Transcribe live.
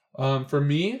For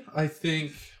me, I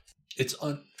think it's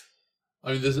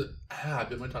there's a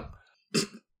bit my tongue.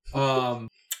 Got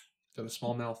a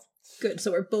small mouth. Good,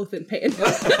 so we're both in pain.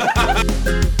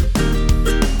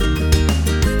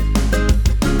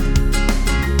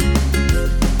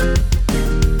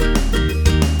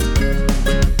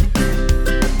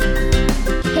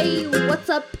 Hey, what's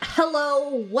up?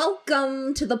 Hello,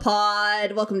 welcome to the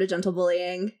pod. Welcome to Gentle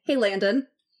Bullying. Hey, Landon.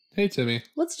 Hey, Timmy.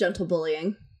 What's gentle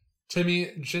bullying?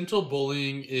 Timmy, gentle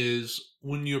bullying is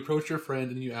when you approach your friend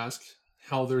and you ask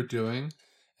how they're doing,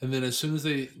 and then as soon as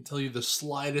they tell you the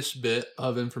slightest bit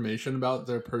of information about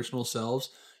their personal selves,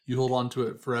 you hold on to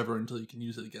it forever until you can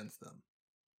use it against them.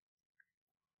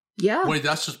 Yeah. Wait,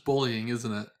 that's just bullying,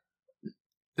 isn't it?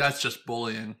 That's just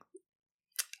bullying.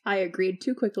 I agreed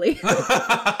too quickly. To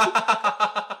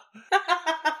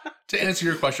answer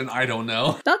your question, I don't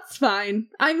know. That's fine.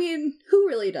 I mean, who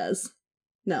really does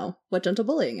know what gentle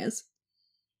bullying is?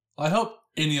 I hope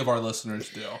any of our listeners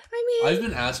do. I mean, I've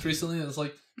been asked recently, and it's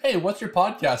like, hey, what's your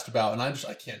podcast about? And I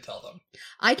can't tell them.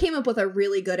 I came up with a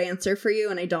really good answer for you,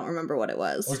 and I don't remember what it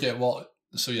was. Okay, well,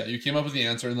 so yeah, you came up with the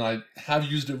answer, and then I have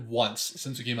used it once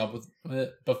since you came up with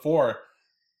it before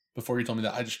you told me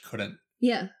that. I just couldn't.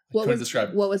 Yeah. Couldn't describe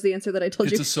it. What was the answer that I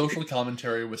told you? It's a social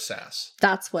commentary with sass.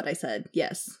 That's what I said,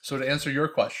 yes. So to answer your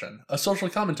question, a social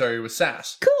commentary with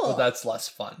sass. Cool. But that's less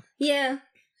fun. Yeah.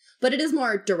 But it is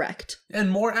more direct.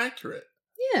 And more accurate.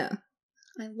 Yeah.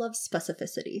 I love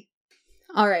specificity.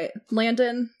 All right,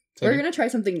 Landon, we're going to try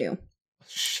something new.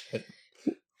 Shit.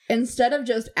 Instead of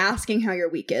just asking how your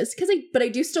week is, but I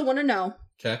do still want to know.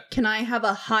 Okay. Can I have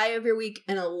a high of your week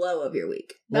and a low of your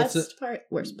week? Best part,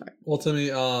 worst part. Well, Timmy,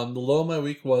 the low of my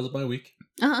week was my week.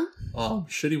 Uh-huh.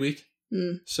 Shitty week.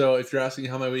 So if you're asking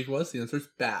how my week was, the answer is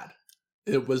bad.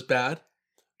 It was bad.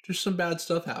 Just some bad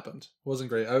stuff happened. It wasn't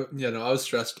great. I was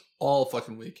stressed all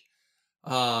fucking week.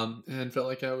 And felt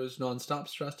like I was nonstop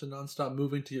stressed and nonstop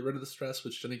moving to get rid of the stress,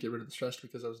 which didn't get rid of the stress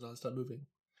because I was nonstop moving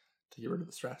to get rid of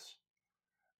the stress.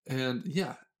 And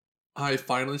yeah, I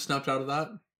finally snapped out of that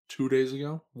 2 days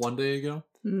ago, 1 day ago.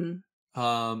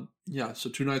 So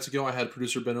 2 nights ago I had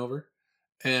producer Ben over,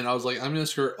 and I was like, I'm going to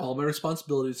skirt all my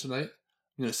responsibilities tonight.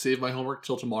 I'm going to save my homework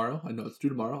till tomorrow. I know it's due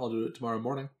tomorrow. I'll do it tomorrow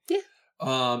morning. Yeah.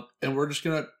 And we're just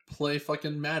going to play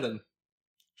fucking Madden.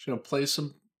 Just going to play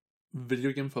some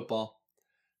video game football.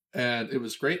 And it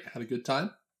was great. Had a good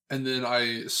time. And then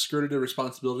I skirted a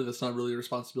responsibility that's not really a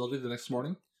responsibility the next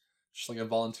morning. Just like a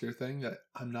volunteer thing that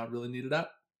I'm not really needed at.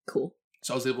 Cool.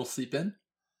 So I was able to sleep in.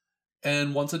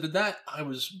 And once I did that, I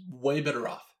was way better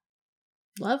off.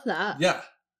 Love that. Yeah.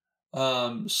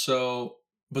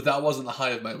 But that wasn't the high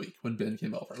of my week when Ben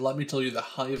came over. Let me tell you the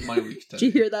high of my week. Did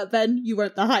you hear that, Ben? You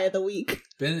weren't the high of the week.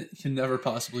 Ben can never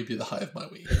possibly be the high of my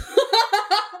week.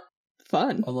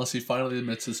 Fun. Unless he finally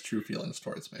admits his true feelings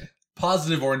towards me.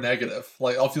 Positive or negative.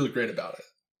 Like, I'll feel great about it.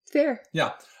 Fair.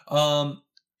 Yeah.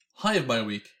 High of my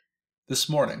week. This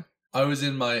morning, I was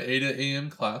in my 8 a.m.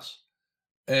 class,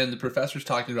 and the professor's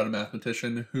talking about a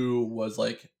mathematician who was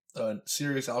like a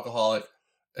serious alcoholic,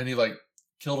 and he like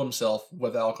killed himself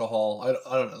with alcohol.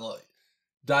 I don't know, like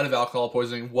died of alcohol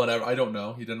poisoning, whatever. I don't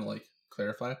know. He didn't like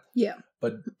clarify. Yeah.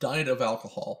 But died of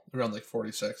alcohol around like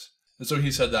 46. And so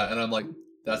he said that, and I'm like,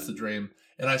 that's the dream.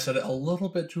 And I said it a little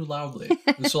bit too loudly.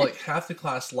 And so like half the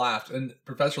class laughed, and the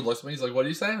professor looks at me. He's like, what do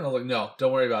you say? And I was like, no,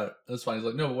 don't worry about it. That's fine. He's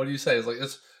like, no, but what do you say? It's like,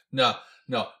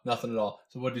 no, nothing at all.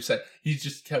 So what do you say? He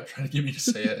just kept trying to get me to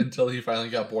say it until he finally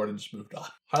got bored and just moved on.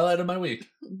 Highlight of my week.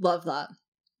 Love that.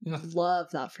 Yeah.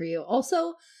 Love that for you.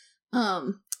 Also,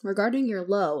 regarding your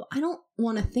low, I don't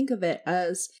want to think of it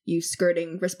as you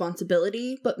skirting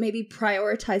responsibility, but maybe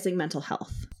prioritizing mental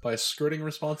health. By skirting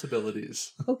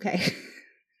responsibilities. Okay.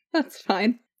 That's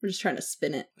fine. We're just trying to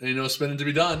spin it. Ain't no spinning to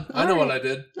be done. I know what I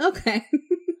did. Okay.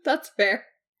 That's fair.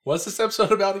 What's this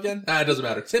episode about again? It doesn't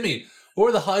matter. Timmy, what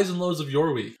were the highs and lows of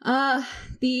your week?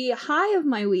 The high of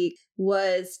my week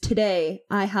was today.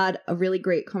 I had a really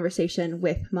great conversation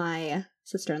with my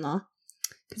sister-in-law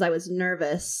because I was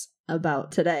nervous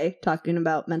about today talking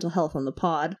about mental health on the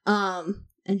pod.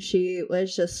 And she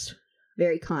was just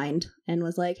very kind and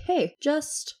was like, hey,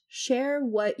 just share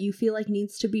what you feel like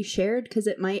needs to be shared because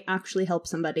it might actually help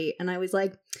somebody. And I was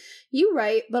like, you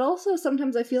right, but also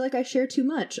sometimes I feel like I share too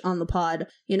much on the pod,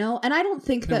 and I don't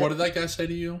think that... And what did that guy say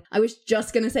to you? I was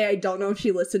just going to say I don't know if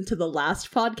she listened to the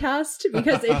last podcast,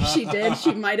 because if she did,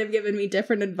 she might have given me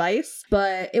different advice,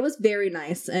 but it was very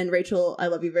nice. And Rachel, I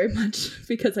love you very much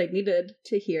because I needed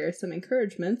to hear some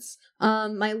encouragements.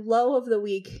 My low of the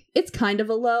week, it's kind of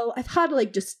a low. I've had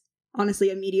just honestly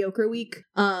a mediocre week.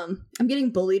 I'm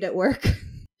getting bullied at work.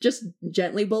 Just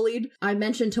gently bullied. I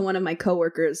mentioned to one of my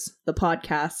coworkers the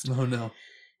podcast. Oh no.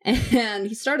 And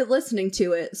he started listening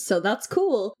to it, so that's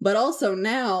cool. But also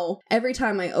now, every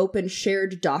time I open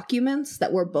shared documents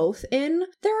that we're both in,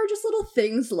 there are just little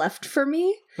things left for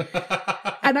me.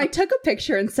 And I took a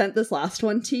picture and sent this last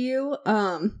one to you,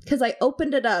 because I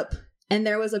opened it up, and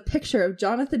there was a picture of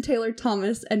Jonathan Taylor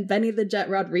Thomas and Benny the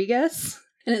Jet Rodriguez.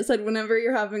 And it said, whenever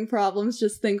you're having problems,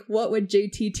 just think, what would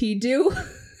JTT do?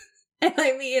 And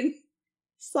I mean...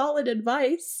 solid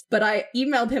advice. But I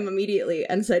emailed him immediately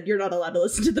and said, you're not allowed to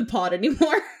listen to the pod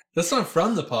anymore. That's not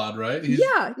from the pod, right?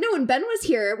 Yeah. No, when Ben was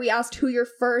here, we asked who your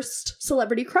first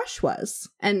celebrity crush was.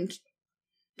 And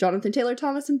Jonathan Taylor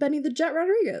Thomas and Benny the Jet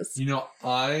Rodriguez. You know,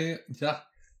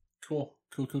 Cool.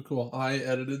 I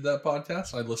edited that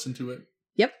podcast. I listened to it.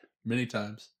 Yep. Many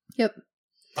times. Yep.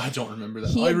 I don't remember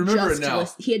that. I remember it now.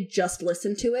 He had just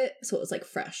listened to it, so it was like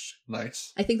fresh.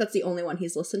 Nice. I think that's the only one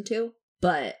he's listened to,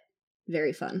 but...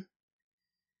 very fun.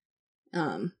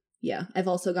 Yeah. I've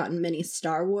also gotten many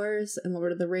Star Wars and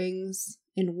Lord of the Rings.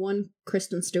 And one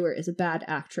Kristen Stewart is a bad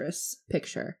actress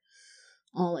picture.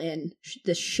 All in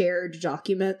this shared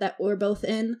document that we're both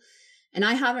in. And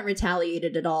I haven't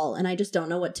retaliated at all. And I just don't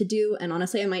know what to do. And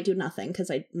honestly, I might do nothing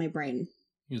because my brain...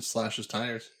 You can slash his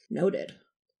tires. Noted.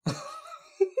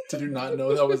 Did you not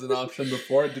know that was an option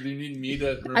before? Did you need me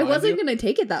to remind I wasn't going to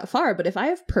take it that far, but if I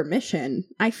have permission,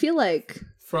 I feel like...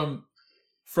 From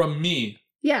me.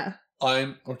 Yeah.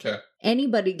 I'm okay.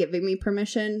 Anybody giving me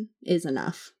permission is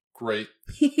enough. Great.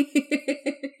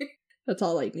 That's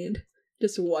all I need.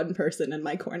 Just one person in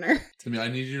my corner. Timmy, I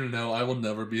need you to know I will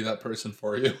never be that person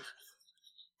for you.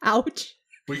 Ouch.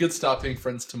 We could stop being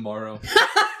friends tomorrow.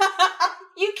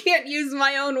 You can't use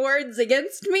my own words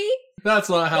against me. That's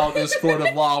not how this court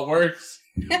of law works.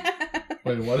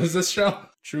 Wait, what is this show?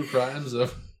 True Crimes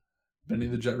of Benny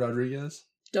the Jet Rodriguez?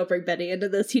 Don't bring Benny into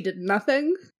this. He did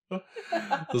nothing.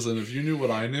 Listen, if you knew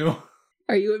what I knew...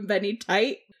 Are you and Benny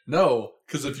tight? No,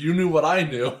 because if you knew what I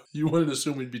knew, you wouldn't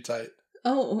assume we'd be tight.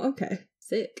 Oh, okay.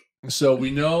 Sick. So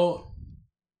we know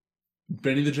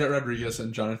Benny the Jet Rodriguez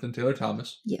and Jonathan Taylor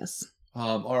Thomas. Yes.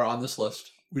 Are on this list.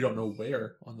 We don't know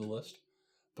where on the list.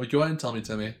 But go ahead and tell me,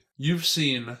 Timmy. You've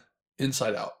seen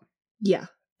Inside Out. Yeah.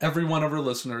 Every one of our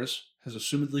listeners has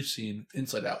assumedly seen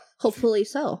Inside Out. Hopefully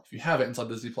so. If you have it, it's on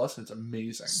Disney Plus, and it's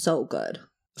amazing. So good.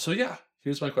 So yeah,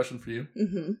 here's my question for you.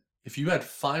 Mm-hmm. If you had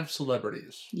 5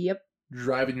 celebrities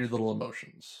driving your little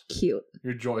emotions. Cute.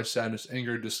 Your joy, sadness,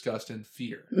 anger, disgust, and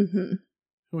fear. Mm-hmm.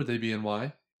 Who would they be and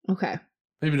why? Okay.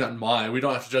 Maybe not why. We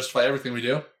don't have to justify everything we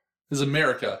do. This is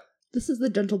America. This is the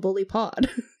Gentle Bully pod.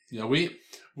 Yeah, we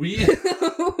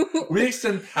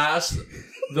extend past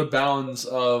the bounds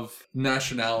of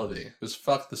nationality. Because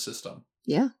fuck the system.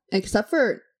 Yeah. Except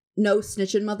for no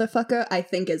snitching motherfucker, I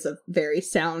think is a very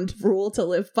sound rule to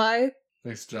live by.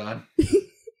 Thanks, John.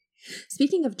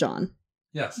 Speaking of John.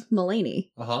 Yes.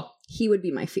 Mulaney. Uh-huh. He would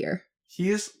be my fear.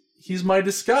 He's my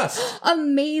disgust.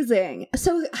 Amazing.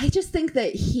 So I just think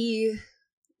that he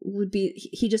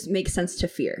just makes sense to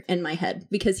fear in my head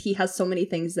because he has so many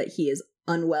things that he is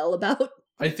unwell about.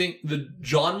 I think the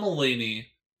John Mulaney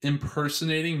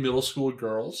impersonating middle school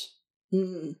girls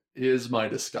is my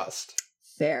disgust.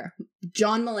 Fair.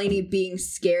 John Mulaney being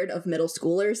scared of middle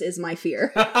schoolers is my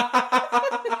fear.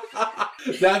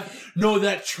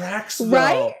 that tracks though.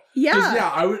 Right? Yeah. Yeah,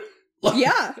 I would.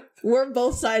 Yeah, we're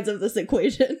both sides of this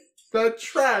equation. That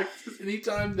tracks.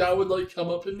 Anytime that would come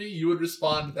up in me, you would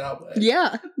respond that way.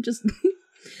 Yeah, just.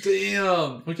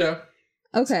 Damn. Okay.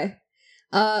 Okay.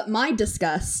 My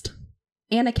disgust,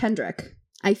 Anna Kendrick.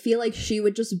 I feel like she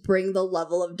would just bring the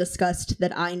level of disgust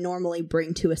that I normally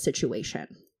bring to a situation.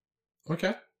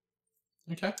 Okay.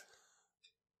 We're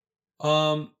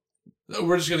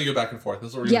just gonna go back and forth.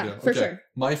 That's what we're gonna do. For sure.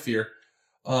 My fear.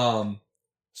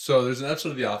 So there's an episode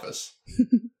of The Office.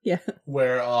 Yeah.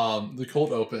 Where the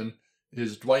cold open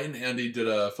is Dwight and Andy did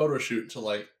a photo shoot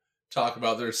to talk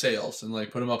about their sales and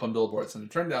put them up on billboards, and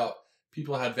it turned out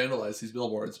people had vandalized these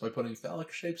billboards by putting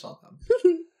phallic shapes on them.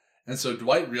 And so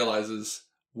Dwight realizes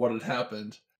what had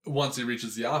happened once he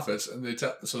reaches the office, and they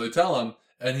tell him,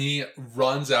 and he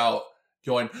runs out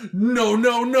going, no,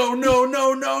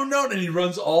 and he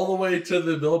runs all the way to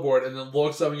the billboard and then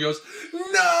looks up and goes,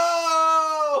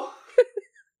 no!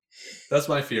 That's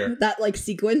my fear. That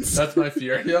sequence? That's my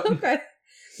fear, yep. Okay.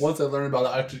 Once I learn about it,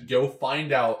 I have to go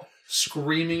find out,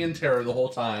 screaming in terror the whole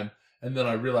time, and then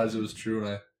I realized it was true,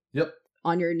 and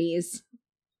on your knees.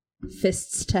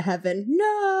 Fists to heaven.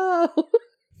 No!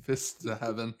 Fists to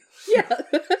heaven. Yeah.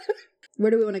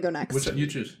 Where do we want to go next? Which you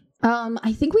choose?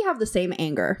 I think we have the same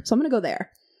anger, so I'm going to go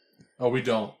there. Oh, we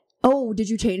don't. Oh, did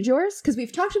you change yours? Because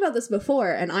we've talked about this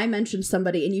before, and I mentioned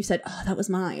somebody, and you said, oh, that was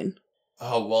mine.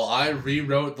 Oh, well, I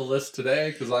rewrote the list today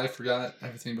because I forgot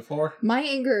everything before. My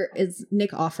anger is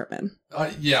Nick Offerman.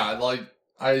 Yeah, like,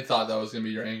 I thought that was going to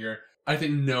be your anger. I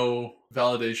think no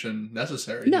validation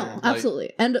necessary. No, here.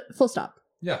 absolutely. And full stop.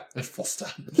 Yeah, and full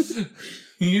stop. You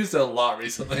used it a lot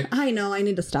recently. I know, I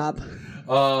need to stop.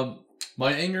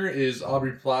 My anger is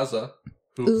Aubrey Plaza,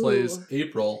 who plays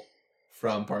April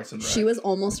from Parks and Rec. She was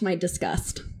almost my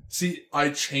disgust. See, I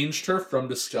changed her from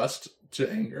disgust to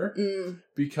anger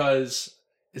because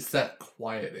it's that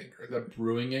quiet anger, that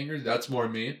brewing anger. That's more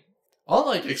me. I'll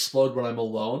like explode when I'm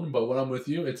alone, but when I'm with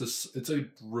you, it's a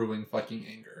brewing fucking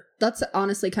anger. That's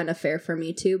honestly kind of fair for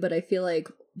me too, but I feel like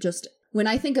just when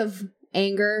I think of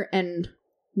anger and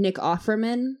Nick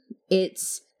Offerman,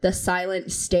 it's the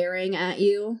silent staring at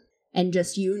you and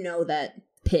just that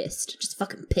pissed, just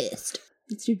fucking pissed.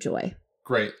 It's your Joy.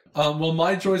 Great. Well,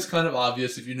 my joy's kind of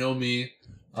obvious. If you know me,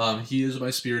 he is my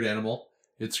spirit animal.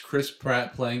 It's Chris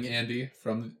Pratt playing Andy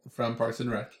from Parks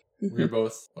and Rec. Mm-hmm. We're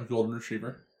both a golden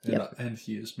retriever, and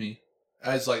he is me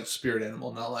as like spirit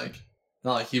animal, not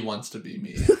like he wants to be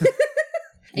me,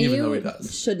 even though he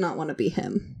does. Should not want to be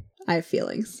him. I have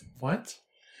feelings. What?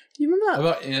 You remember that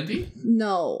about Andy?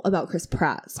 No, about Chris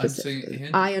Pratt specifically. I'm saying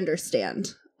Andy. I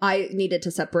understand. I needed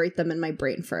to separate them in my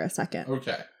brain for a second.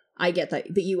 Okay. I get that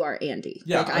you are Andy.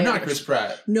 Yeah, like, I'm not Chris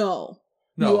Pratt. No,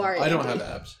 you are Andy. I don't have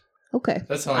abs. Okay.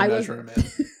 That's how I measure a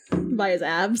man. By his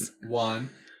abs? 1,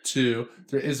 2,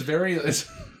 3. It's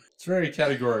very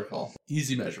categorical.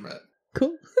 Easy measurement.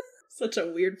 Cool. Such a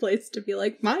weird place to be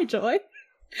like, my Joy.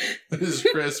 This is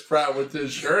Chris Pratt with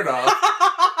his shirt off.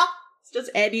 It's just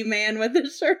Eddie Man with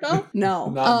his shirt off. No.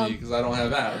 Not me, because I don't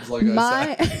have abs, like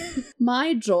I said.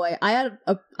 My Joy, I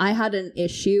had an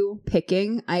issue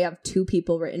picking. I have 2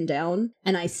 people written down,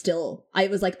 and I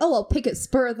was like, oh, I'll pick it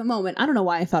spur of the moment. I don't know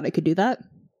why I thought I could do that.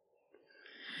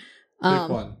 Pick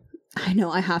one. I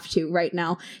know, I have to right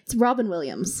now. It's Robin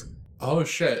Williams. Oh,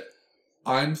 shit.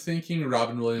 I'm thinking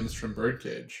Robin Williams from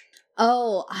Birdcage.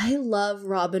 Oh, I love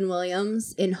Robin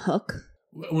Williams in Hook.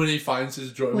 When he finds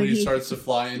his joy, when he starts to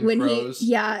fly in crows.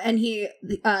 And he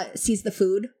sees the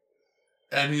food.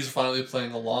 And he's finally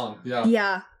playing along. Yeah.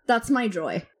 Yeah, that's my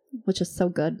joy, which is so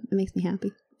good. It makes me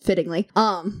happy. Fittingly.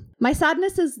 My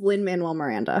sadness is Lin-Manuel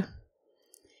Miranda.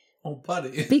 Oh,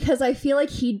 buddy. Because I feel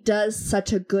like he does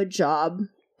such a good job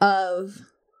of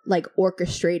like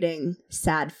orchestrating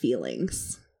sad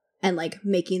feelings and like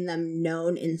making them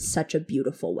known in such a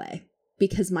beautiful way.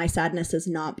 Because my sadness is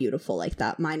not beautiful like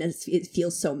that. It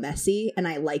feels so messy, and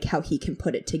I like how he can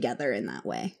put it together in that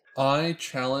way. I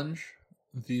challenge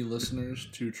the listeners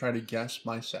to try to guess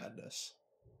my sadness.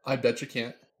 I bet you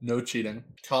can't. No cheating.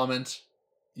 Comment,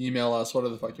 email us,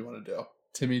 whatever the fuck you want to do.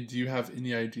 Timmy, do you have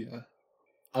any idea?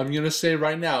 I'm going to say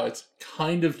right now, it's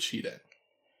kind of cheating.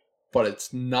 But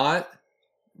it's not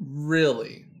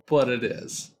really, but it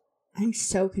is. I'm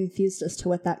so confused as to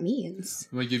what that means.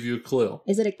 I'm going to give you a clue.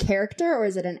 Is it a character or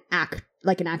is it an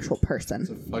actual person? It's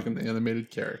a fucking animated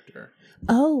character.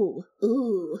 Oh,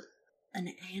 ooh.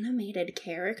 An animated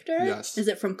character? Yes. Is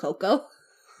it from Coco?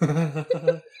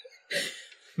 No,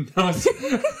 it's...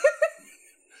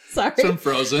 Sorry. It's from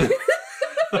Frozen.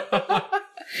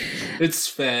 It's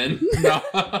Sven. No.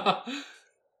 I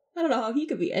don't know how he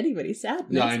could be anybody's sadness.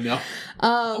 Yeah, I know.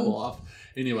 Off.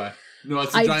 Anyway. No,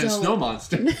 it's a giant snow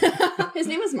monster. His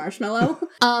name is Marshmallow.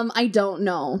 I don't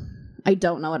know. I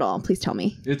don't know at all. Please tell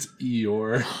me. It's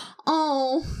Eeyore.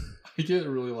 Oh. I get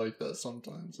really like that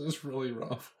sometimes. It's really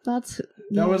rough. That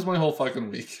was my whole fucking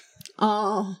week.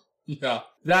 Oh. Yeah.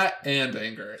 That and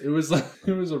anger. It was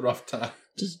a rough time.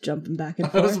 Just jumping back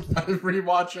and forth.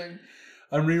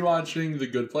 I'm rewatching The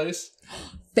Good Place.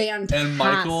 Fantastic. And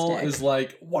Michael is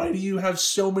like, why do you have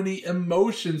so many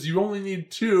emotions? You only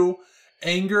need 2.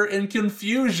 Anger and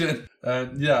confusion.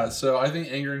 Yeah, so I think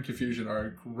anger and confusion are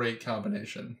a great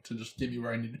combination to just get me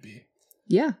where I need to be.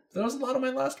 Yeah. That was a lot of my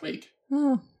last week.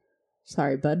 Oh.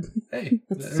 Sorry, bud. Hey,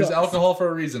 there's alcohol for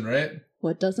a reason, right?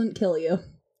 What doesn't kill you?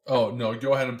 Oh, no,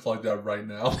 go ahead and plug that right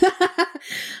now.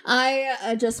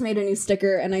 I just made a new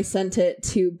sticker and I sent it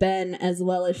to Ben as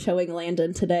well as showing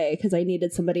Landon today because I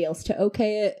needed somebody else to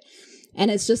okay it.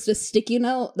 And it's just a sticky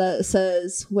note that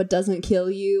says, what doesn't kill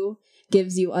you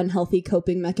gives you unhealthy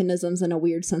coping mechanisms and a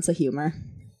weird sense of humor.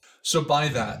 So buy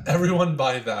that. Everyone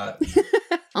buy that.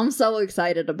 I'm so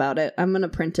excited about it. I'm going to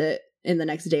print it in the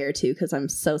next day or 2 because I'm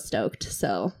so stoked.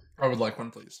 So I would like one,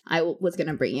 please. I was going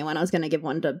to bring you one. I was going to give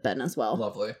one to Ben as well.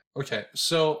 Lovely. Okay,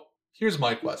 so here's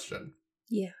my question.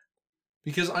 Yeah.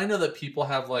 Because I know that people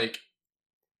have like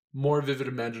more vivid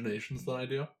imaginations than I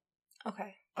do.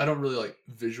 Okay. I don't really like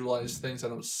visualize things. I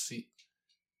don't see.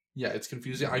 Yeah, it's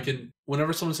confusing.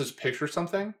 Whenever someone says picture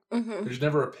something, there's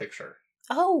never a picture.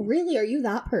 Oh, really? Are you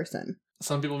that person?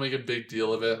 Some people make a big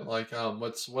deal of it. Like,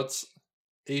 what's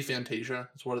aphantasia?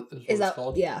 Is what Is it's that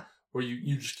called. Yeah. Where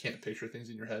you just can't picture things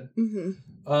in your head.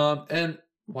 Mm-hmm. And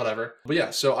whatever. But yeah,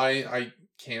 so I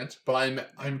can't. But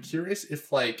I'm curious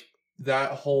if like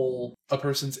that whole a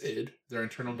person's id, their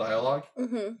internal dialogue.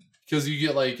 Mm-hmm. Because you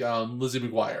get like Lizzie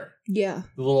McGuire. Yeah.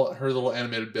 Her little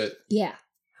animated bit. Yeah.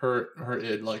 Her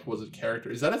id like was a character.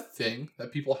 Is that a thing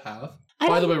that people have?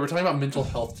 By the way, we're talking about mental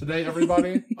health today,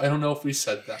 everybody. I don't know if we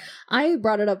said that. I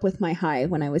brought it up with my high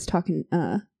when I was talking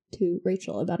to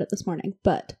Rachel about it this morning,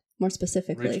 but more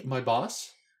specifically, My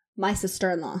boss? My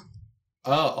sister-in-law.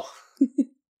 Oh.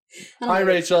 Hi,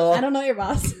 Rachel. I don't know your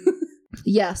boss.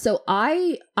 Yeah, so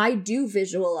I do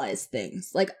visualize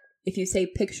things. Like, if you say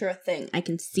picture a thing, I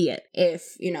can see it.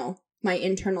 If, my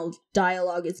internal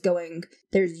dialogue is going,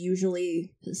 there's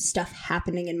usually stuff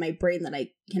happening in my brain that I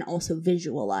can also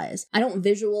visualize. I don't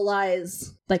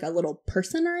visualize like a little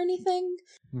person or anything.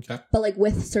 Okay. But like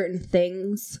with certain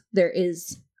things, there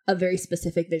is a very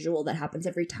specific visual that happens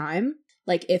every time.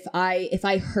 Like if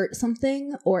I hurt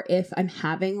something, or if I'm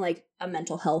having like a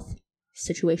mental health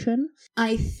situation,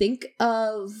 I think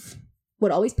of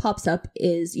what always pops up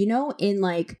is, in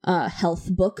like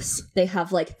health books, they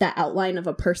have like that outline of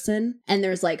a person and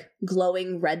there's like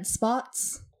glowing red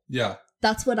spots. Yeah.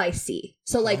 That's what I see.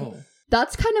 So like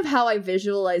that's kind of how I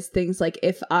visualize things. Like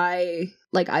if I've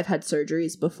had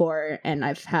surgeries before and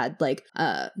I've had like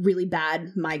really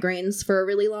bad migraines for a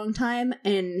really long time,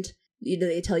 and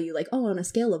they tell you like, oh, on a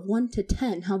scale of 1 to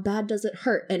 10, how bad does it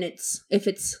hurt? And if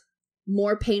it's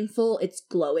more painful, it's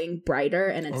glowing brighter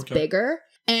and it's bigger.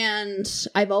 And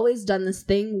I've always done this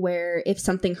thing where if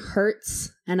something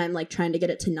hurts and I'm like trying to get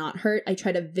it to not hurt, I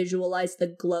try to visualize the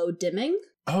glow dimming.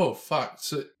 Oh, fuck.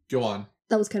 So go on.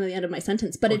 That was kind of the end of my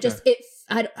sentence, but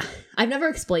I've never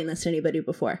explained this to anybody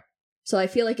before. So I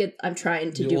feel like I'm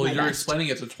trying to do my best. Well, you're explaining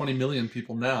it to 20 million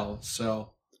people now,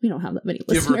 so. We don't have that many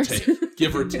listeners.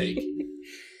 Give or take.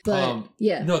 But,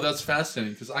 yeah. No, that's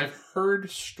fascinating because I've heard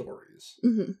stories.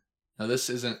 Mm-hmm. Now, this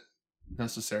isn't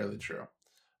necessarily true.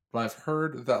 But I've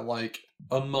heard that, like,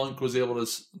 a monk was able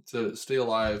to stay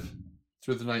alive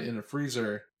through the night in a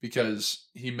freezer because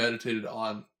he meditated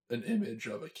on an image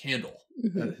of a candle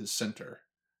at his center.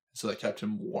 So that kept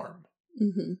him warm.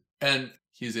 Mm-hmm. And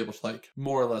he's able to, like,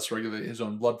 more or less regulate his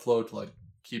own blood flow to, like,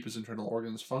 keep his internal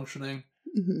organs functioning.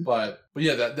 Mm-hmm. But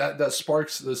yeah, that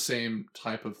sparks the same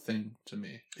type of thing to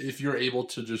me. If you're able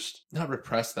to just not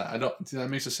repress that, that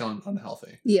makes it sound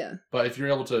unhealthy. Yeah. But if you're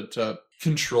able to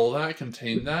control that,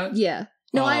 contain that. Yeah.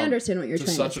 No, I understand what you're trying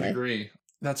to say. To such a degree,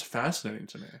 that's fascinating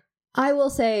to me. I will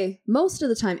say most of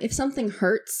the time, if something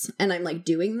hurts and I'm like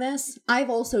doing this, I've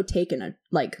also taken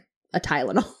a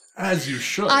Tylenol. As you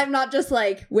should. I'm not just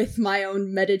like with my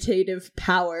own meditative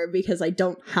power, because I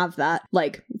don't have that,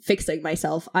 like fixing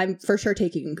myself. I'm for sure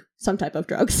taking some type of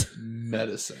drugs.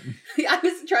 Medicine. I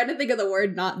was trying to think of the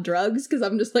word not drugs because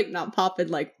I'm just like not popping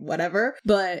like whatever.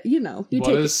 But you take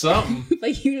is something.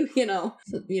 Like you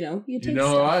take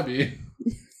how I be.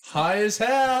 High as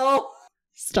hell.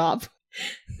 Stop.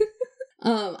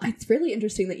 It's really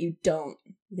interesting that you don't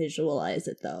visualize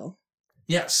it though.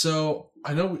 Yeah, so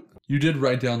I know you did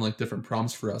write down like different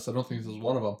prompts for us. I don't think this is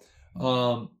one of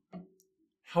them.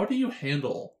 How do you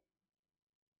handle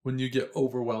when you get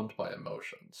overwhelmed by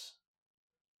emotions?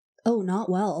 Oh, not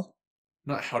well.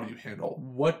 Not how do you handle.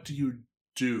 What do you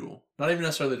do? Not even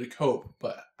necessarily to cope,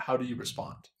 but how do you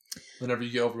respond whenever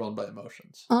you get overwhelmed by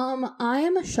emotions? I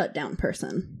am a shutdown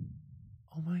person.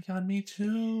 Oh my god, me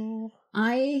too.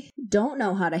 I don't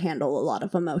know how to handle a lot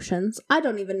of emotions. I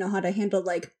don't even know how to handle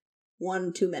like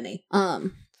one too many.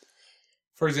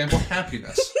 For example,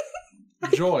 happiness.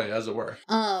 Joy, as it were.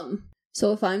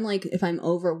 So if I'm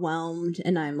overwhelmed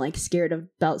and I'm like scared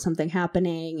about something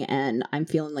happening and I'm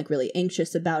feeling like really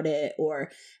anxious about it,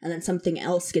 and then something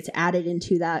else gets added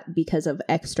into that because of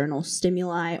external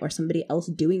stimuli or somebody else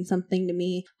doing something to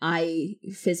me, I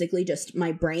physically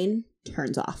my brain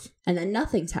turns off and then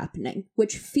nothing's happening,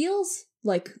 which feels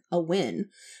like a win,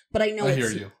 but I know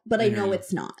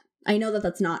it's not. I know that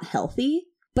that's not healthy,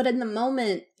 but in the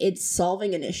moment, it's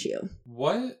solving an issue.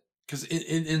 What? Because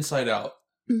in Inside Out,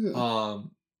 mm-hmm.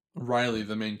 Riley,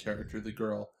 the main character, the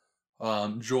girl,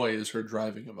 joy is her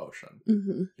driving emotion.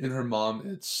 Mm-hmm. In her mom,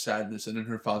 it's sadness, and in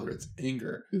her father, it's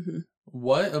anger. Mm-hmm.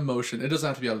 What emotion, it doesn't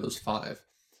have to be out of those 5,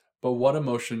 but what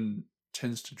emotion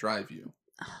tends to drive you?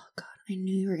 Oh, God, I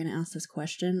knew you were going to ask this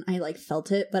question. I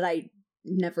felt it, but I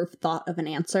never thought of an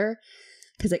answer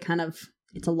because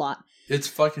it's a lot. It's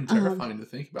fucking terrifying to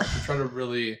think about. To try to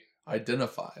really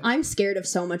identify. I'm scared of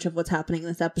so much of what's happening in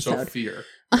this episode. So fear.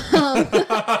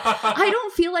 I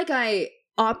don't feel like I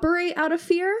operate out of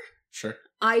fear. Sure.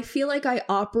 I feel like I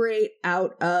operate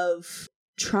out of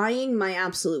trying my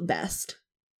absolute best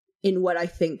in what I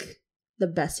think the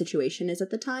best situation is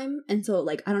at the time. And so,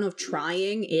 like, I don't know if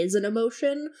trying is an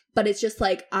emotion, but it's just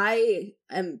like I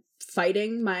am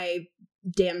fighting my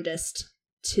damnedest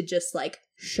to just like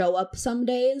show up some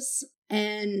days,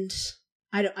 and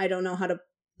I don't know how to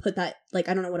put that, like,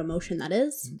 I don't know what emotion that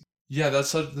is. Yeah, that's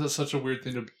such a weird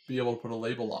thing to be able to put a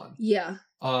label on. Yeah.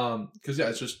 Because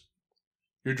it's just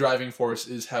your driving force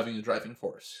is having a driving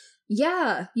force.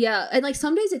 Yeah, and like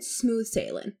some days it's smooth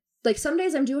sailing. Like some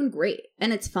days I'm doing great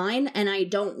and it's fine, and I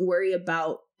don't worry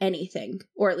about anything,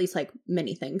 or at least like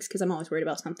many things, because I'm always worried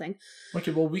about something.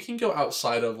 Okay, well, we can go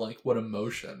outside of like what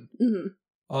emotion.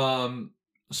 Mm-hmm.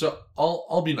 So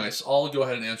I'll be nice. I'll go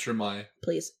ahead and answer my.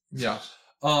 Please. Yeah.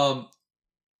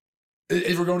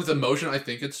 If we're going with emotion, I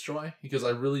think it's joy, because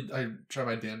I try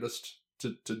my damnedest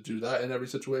to do that in every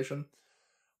situation.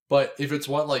 But if it's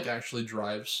what like actually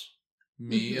drives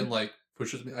me and like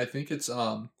pushes me, I think it's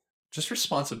just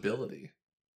responsibility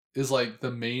is like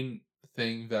the main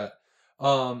thing that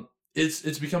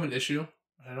it's become an issue.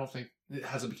 I don't think it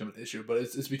hasn't become an issue, but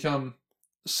it's become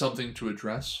something to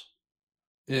address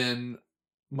in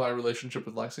my relationship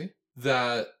with Lexi,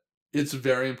 that it's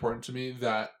very important to me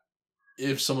that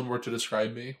if someone were to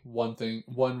describe me,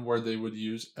 one word they would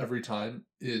use every time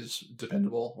is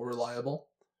dependable or reliable.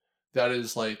 That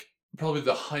is like probably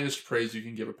the highest praise you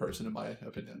can give a person, in my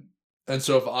opinion. And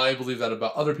so if I believe that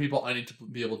about other people, I need to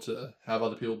be able to have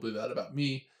other people believe that about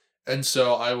me. And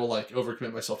so I will like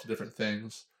overcommit myself to different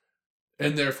things.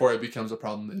 And therefore it becomes a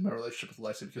problem in my relationship with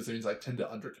Lexi, because it means I tend to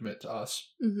undercommit to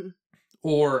us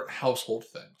or household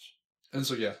things. And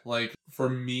so, yeah, like for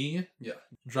me, yeah,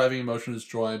 driving emotion is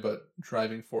joy, but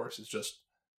driving force is just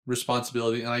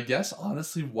responsibility. And I guess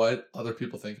honestly what other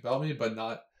people think about me, but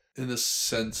not in the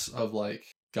sense of like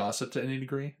gossip to any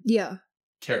degree. Yeah.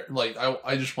 Like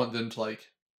I just want them to like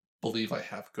believe I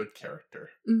have good character.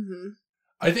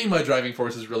 I think my driving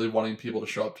force is really wanting people to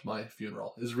show up to my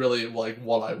funeral is really like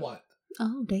what I want.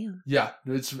 Oh, damn. Yeah,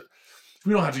 we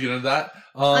don't have to get into that.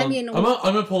 I mean, I'm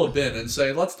gonna pull a Ben and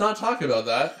say, let's not talk about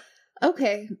that.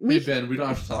 Okay. Hey Ben, we don't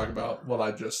have to talk about what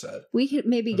I just said. We could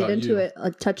maybe get into it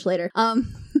a touch later.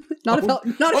 Not about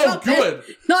Ben.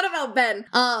 Not about Ben.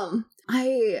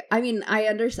 I mean,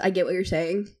 I get what you're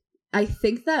saying. I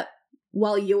think that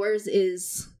while yours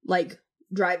is like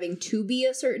driving to be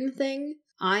a certain thing,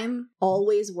 I'm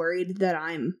always worried that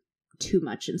I'm too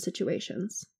much in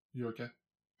situations. You okay?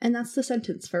 And that's the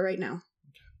sentence for right now.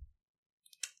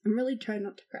 Okay. I'm really trying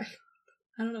not to cry.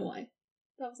 I don't know why.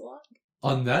 That was a lot.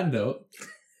 On that note,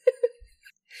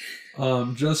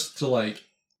 just to like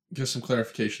get some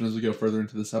clarification as we go further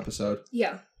into this episode.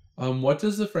 Yeah. What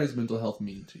does the phrase mental health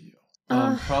mean to you?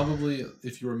 Probably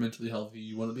if you were mentally healthy,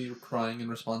 you wouldn't be crying in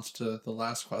response to the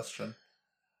last question.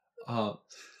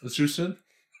 Is too soon?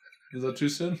 Is that too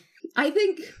soon? I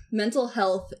think mental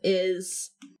health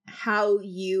is how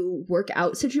you work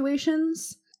out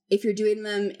situations. If you're doing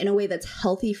them in a way that's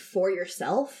healthy for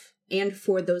yourself and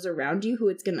for those around you who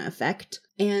it's going to affect,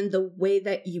 and the way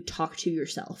that you talk to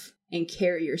yourself and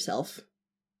carry yourself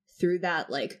through that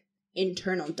like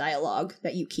internal dialogue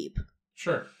that you keep.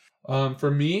 Sure. For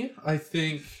me, I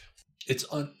think it's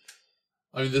I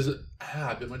mean, there's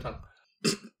bit my tongue.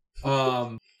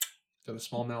 Got a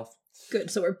small mouth. Good,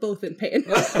 so we're both in pain.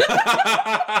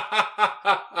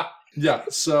 Yeah,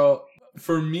 so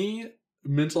for me,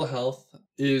 mental health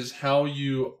is how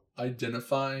you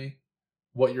identify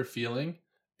what you're feeling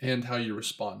and how you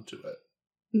respond to it.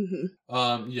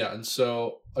 Yeah, and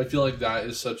so I feel like that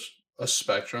is such a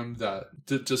spectrum that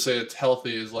to say it's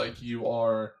healthy is like you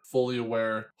are fully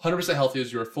aware. 100% healthy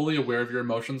is you're fully aware of your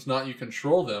emotions, not you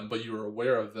control them, but you are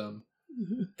aware of them.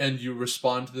 And you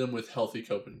respond to them with healthy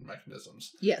coping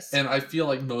mechanisms. Yes. And I feel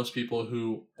like most people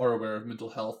who are aware of mental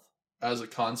health as a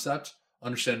concept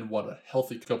understand what a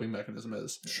healthy coping mechanism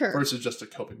is. Sure. Versus just a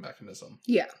coping mechanism.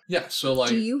 Yeah. Yeah, so like...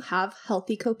 Do you have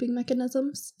healthy coping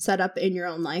mechanisms set up in your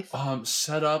own life?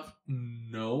 Set up?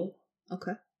 No.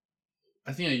 Okay.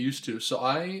 I think I used to. So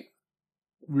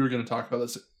we were going to talk about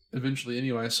this eventually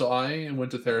anyway. So I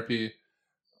went to therapy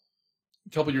a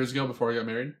couple years ago before I got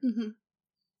married.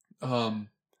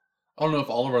 I don't know if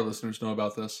all of our listeners know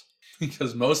about this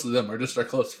because most of them are just our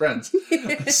close friends.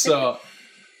 So,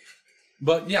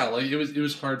 but yeah, like it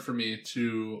was hard for me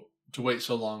to wait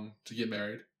so long to get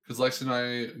married because Lexi and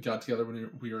I got together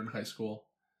when we were in high school,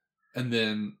 and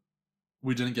then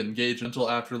we didn't get engaged until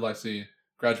after Lexi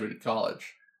graduated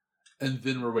college, and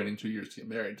then we're waiting 2 years to get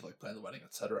married to like plan the wedding,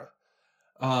 etc.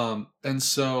 And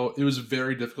so it was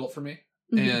very difficult for me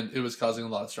and it was causing a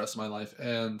lot of stress in my life.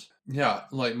 And yeah,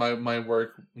 like my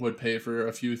work would pay for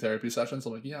a few therapy sessions.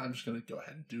 I'm like, yeah, I'm just going to go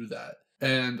ahead and do that.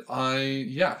 And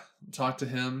I talked to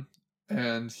him,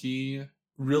 and he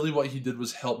really, what he did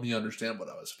was help me understand what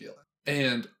I was feeling,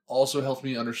 and also helped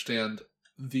me understand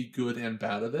the good and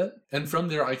bad of it. And from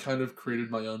there, I kind of created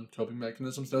my own coping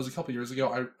mechanisms. That was a couple years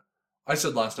ago. I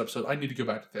said last episode, I need to go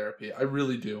back to therapy. I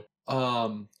really do.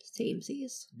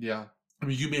 Samesies. Yeah. I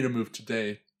mean, you made a move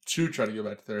today to try to go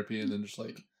back to therapy, and then just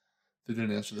like, they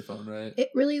didn't answer the phone, right? It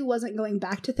really wasn't going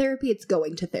back to therapy. It's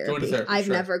going to therapy. Going to therapy, I've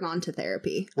sure. never gone to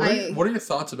therapy. What are your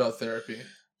thoughts about therapy?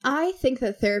 I think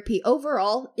that therapy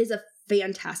overall is a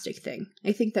fantastic thing.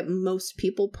 I think that most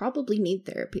people probably need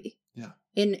therapy. Yeah.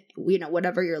 In,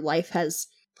 whatever your life has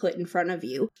put in front of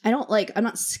you. I'm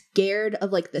not scared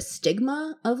of like the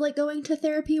stigma of like going to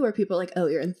therapy where people are like, oh,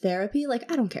 you're in therapy.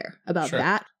 Like, I don't care about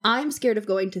that. I'm scared of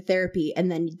going to therapy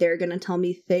and then they're going to tell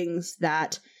me things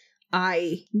that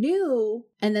I knew,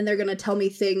 and then they're going to tell me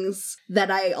things that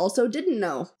I also didn't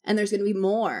know. And there's going to be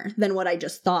more than what I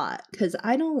just thought. Because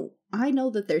I know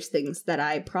that there's things that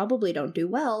I probably don't do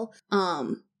well.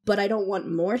 But I don't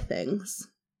want more things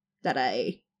that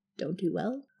I don't do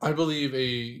well. I believe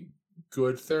a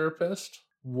good therapist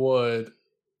would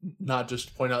not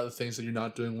just point out the things that you're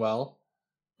not doing well,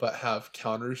 but have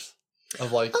counters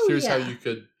of like, here's how you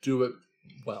could do it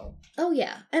well. Oh,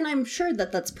 yeah. And I'm sure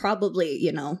that that's probably,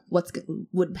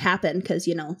 would happen because,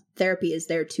 therapy is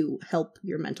there to help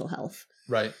your mental health.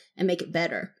 Right. And make it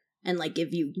better and like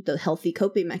give you the healthy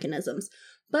coping mechanisms.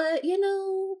 But,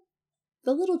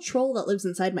 the little troll that lives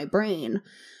inside my brain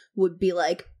would be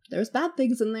like, there's bad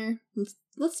things in there.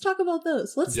 Let's talk about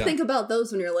those. Let's think about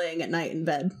those when you're laying at night in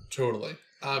bed. Totally.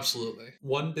 Absolutely.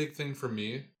 One big thing for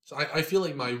me, so I feel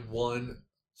like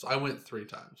so I went 3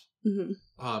 times.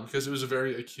 Mm-hmm. Because it was a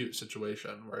very acute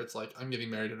situation where it's like, I'm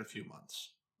getting married in a few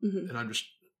months. Mm-hmm. And I'm just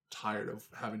tired of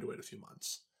having to wait a few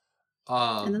months.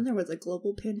 And then there was a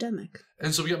global pandemic.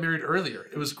 And so we got married earlier.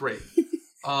 It was great.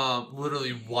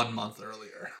 Literally 1 month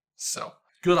earlier. So,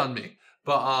 good on me.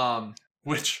 But,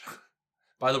 which,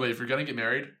 by the way, if you're going to get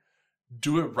married,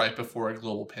 do it right before a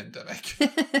global pandemic.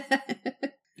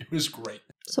 It was great.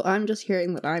 So I'm just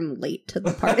hearing that I'm late to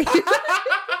the party.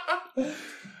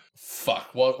 Fuck,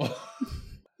 what?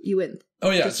 You went.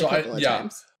 Oh, yeah, so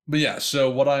times. But yeah,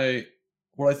 so what I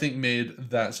think made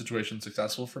that situation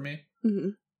successful for me,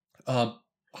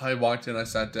 I walked in, I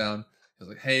sat down, I was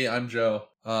like, hey, I'm Joe.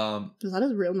 Was that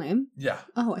his real name? Yeah.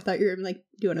 Oh, I thought you were like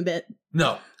doing a bit.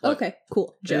 No. Like, okay,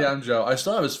 cool. Joe. Hey, I'm Joe. I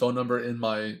still have his phone number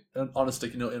on a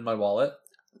sticky note in my wallet.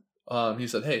 He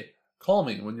said, hey, call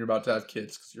me when you're about to have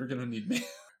kids because you're going to need me.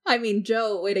 I mean,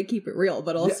 Joe, way to keep it real,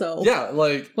 but also... Yeah,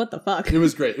 like... What the fuck? It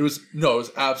was great. It was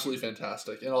absolutely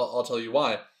fantastic. And I'll tell you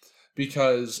why.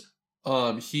 Because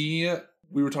we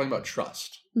were talking about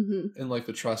trust. Mm-hmm. And like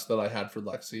the trust that I had for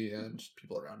Lexi and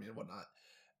people around me and whatnot.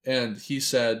 And he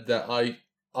said that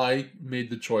I made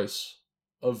the choice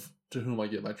of to whom I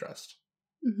give my trust.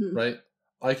 Mm-hmm. Right?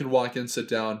 I could walk in, sit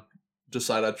down,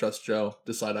 decide I trust Joe,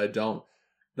 decide I don't.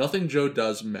 Nothing Joe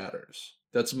does matters.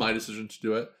 That's my decision to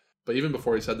do it. But even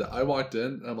before he said that, I walked in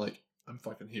and I'm like, I'm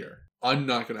fucking here. I'm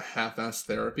not going to half-ass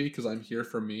therapy because I'm here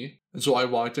for me. And so I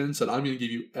walked in and said, I'm going to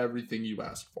give you everything you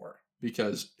asked for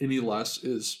because any less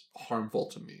is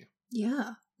harmful to me.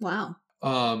 Yeah. Wow.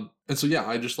 And so, yeah,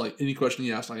 I just like any question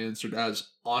he asked, I answered as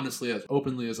honestly, as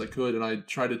openly as I could. And I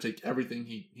tried to take everything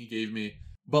he gave me.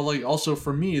 But like also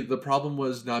for me, the problem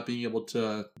was not being able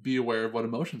to be aware of what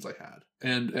emotions I had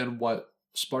and what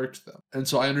sparked them. And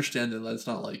so I understand that that's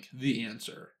not like the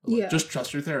answer. Like, just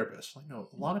trust your therapist. Like, no,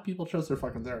 a lot of people trust their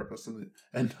fucking therapist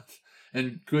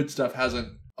and good stuff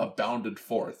hasn't abounded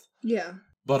forth. Yeah.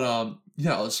 But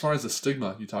as far as the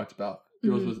stigma you talked about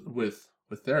goes with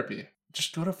therapy,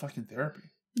 just go to fucking therapy.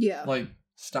 Yeah. Like,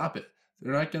 stop it.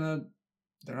 They're not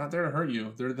there to hurt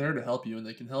you. They're there to help you, and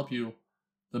they can help you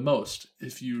the most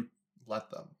if you let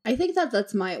them. I think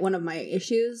that's one of my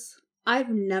issues. I've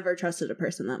never trusted a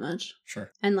person that much.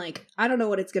 Sure. And like, I don't know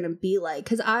what it's going to be like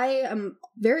because I am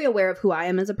very aware of who I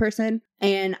am as a person.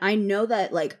 And I know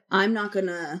that like, I'm not going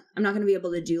to be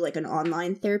able to do like an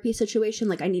online therapy situation.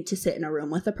 Like I need to sit in a room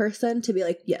with a person to be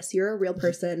like, yes, you're a real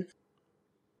person.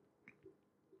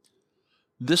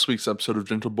 This week's episode of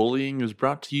Gentle Bullying is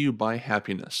brought to you by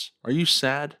happiness. Are you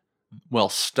sad? Well,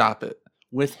 stop it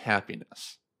with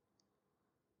happiness.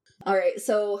 All right,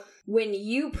 so when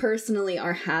you personally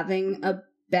are having a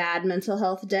bad mental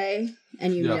health day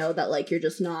and you know that like you're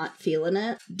just not feeling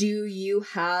it, do you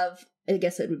have, I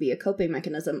guess it would be a coping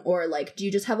mechanism, or like do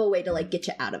you just have a way to like get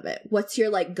you out of it? What's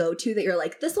your like go-to that you're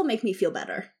like, this will make me feel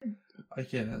better? I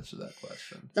can't answer that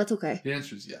question. That's okay. The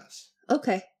answer is yes.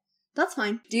 Okay. That's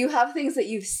fine. Do you have things that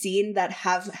you've seen that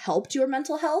have helped your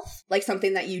mental health? Like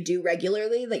something that you do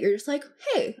regularly that you're just like,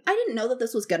 hey, I didn't know that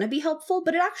this was going to be helpful,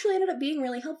 but it actually ended up being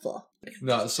really helpful.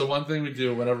 No, so one thing we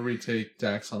do whenever we take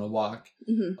Dax on a walk,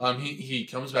 he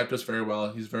comes back to us very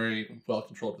well. He's very well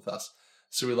controlled with us.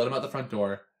 So we let him out the front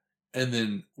door, and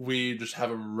then we just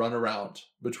have him run around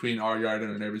between our yard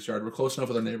and our neighbor's yard. We're close enough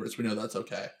with our neighbors. We know that's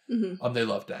okay. They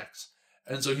love Dax.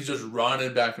 And so he's just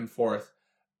running back and forth.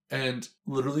 And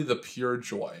literally the pure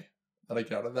joy that I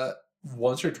get out of that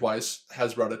once or twice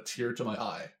has brought a tear to my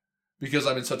eye because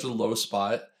I'm in such a low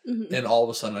spot. And all of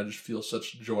a sudden I just feel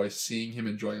such joy seeing him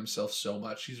enjoy himself so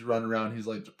much. He's running around. He's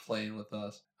like playing with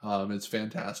us. It's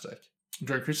fantastic.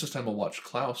 During Christmas time, I'll watch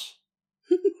Klaus.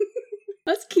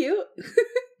 That's cute.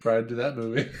 Prior to that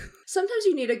movie. Sometimes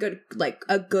you need a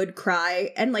good cry.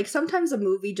 And like sometimes a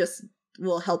movie just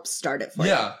will help start it for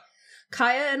you. Yeah.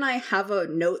 Kaya and I have a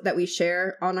note that we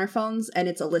share on our phones, and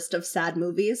it's a list of sad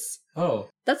movies. Oh.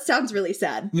 That sounds really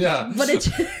sad. Yeah. But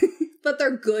but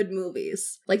they're good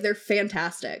movies. Like, they're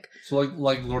fantastic. So,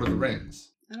 like Lord of the Rings.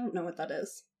 I don't know what that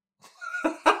is.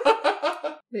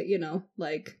 But, you know,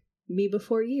 like Me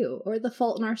Before You or The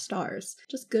Fault in Our Stars.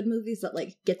 Just good movies that,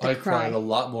 like, get the cry. I cried a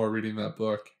lot more reading that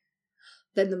book.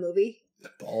 Than the movie?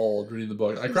 Bawled reading the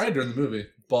book. I cried during the movie.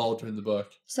 Bawled during the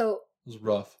book. So... It was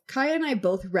rough. Kaya and I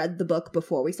both read the book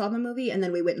before we saw the movie, and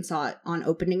then we went and saw it on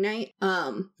opening night.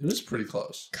 It was pretty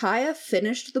close. Kaya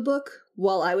finished the book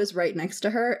while I was right next to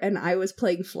her, and I was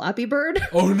playing Flappy Bird.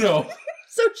 Oh no!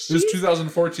 So she's... It was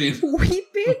 2014.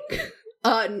 Weeping.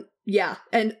 Yeah,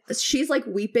 and she's like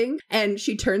weeping, and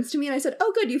she turns to me, and I said,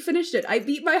 "Oh, good, you finished it. I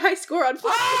beat my high score on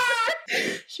Flappy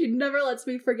Bird." She never lets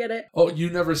me forget it. Oh,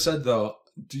 you never said though.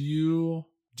 Do you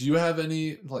have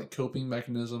any, like, coping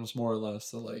mechanisms, more or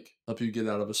less, that, like, help you get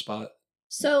out of a spot?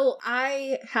 So,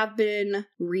 I have been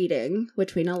reading,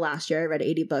 which we know last year I read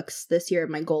 80 books. This year,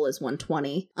 my goal is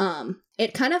 120.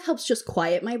 It kind of helps just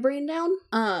quiet my brain down.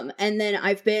 And then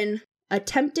I've been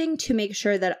attempting to make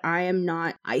sure that I am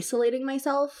not isolating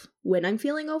myself when I'm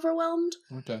feeling overwhelmed.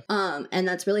 Okay. And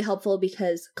that's really helpful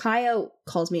because Kaya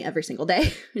calls me every single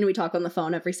day, and we talk on the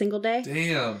phone every single day.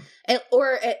 Damn.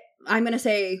 I'm going to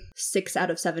say 6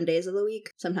 out of 7 days of the week.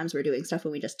 Sometimes we're doing stuff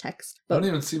when we just text. But I don't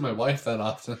even see my wife that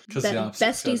often because the opposite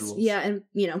besties, schedules. Yeah, and,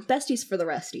 you know, besties for the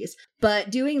resties.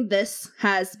 But doing this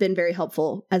has been very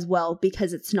helpful as well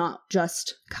because it's not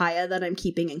just Kaya that I'm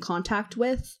keeping in contact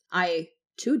with. I,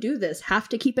 to do this, have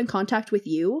to keep in contact with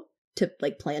you to,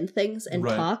 like, plan things and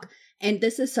talk. And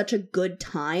this is such a good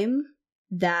time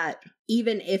that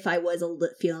even if I was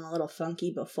feeling a little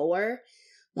funky before...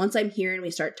 Once I'm here and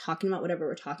we start talking about whatever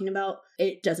we're talking about,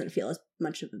 it doesn't feel as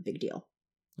much of a big deal.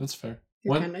 That's fair.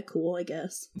 You're kind of cool, I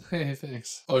guess. Hey,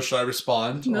 thanks. Oh, should I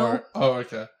respond? No. Oh,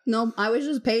 okay. No, I was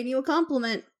just paying you a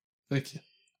compliment. Thank you.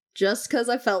 Just because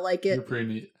I felt like it. You're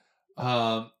pretty neat.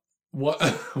 One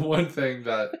thing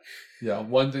that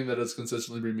has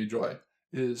consistently bring me joy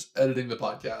is editing the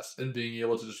podcast and being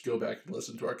able to just go back and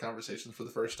listen to our conversations for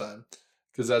the first time.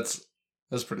 Because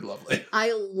that's pretty lovely.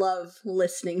 I love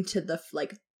listening to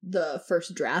the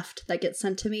first draft that gets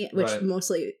sent to me, which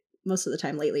most of the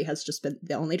time lately has just been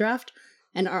the only draft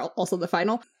and also the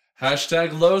final.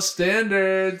 #low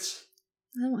standards.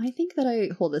 Oh, I think that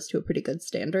I hold this to a pretty good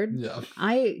standard. Yeah.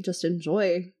 I just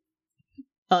enjoy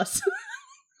us.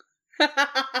 Am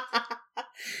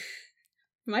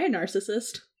I a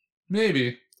narcissist?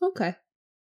 Maybe. Okay.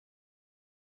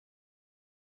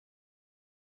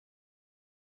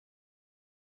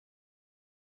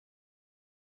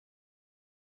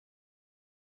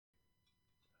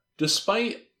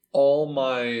 Despite all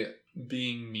my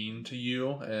being mean to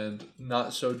you and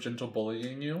not so gentle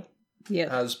bullying you,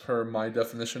 as per my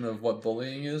definition of what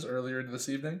bullying is earlier this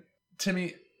evening,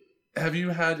 Timi, have you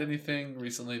had anything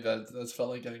recently that's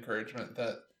felt like an encouragement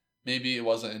that maybe it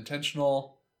wasn't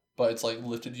intentional, but it's like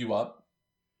lifted you up?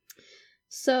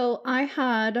 So I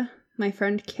had my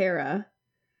friend Kara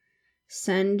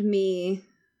send me,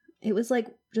 it was like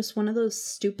just one of those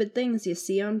stupid things you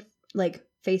see on like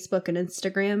Facebook and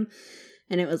Instagram,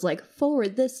 and it was like,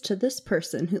 forward this to this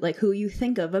person who you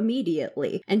think of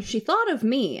immediately, and she thought of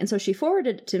me, and so she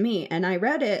forwarded it to me, and I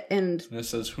read it, and it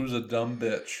says, who's a dumb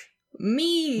bitch?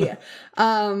 Me.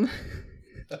 I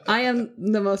am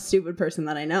the most stupid person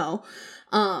that I know.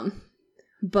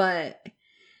 But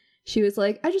she was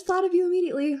like, I just thought of you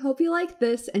immediately, hope you like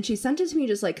this, and she sent it to me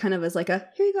just like kind of as like a,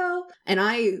 here you go, and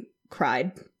I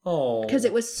cried. Oh, because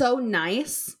it was so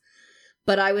nice.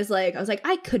 But I was like,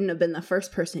 I couldn't have been the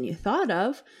first person you thought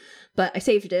of, but I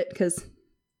saved it because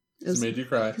it made you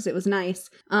cry because it was nice.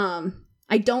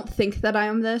 I don't think that I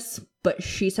am this, but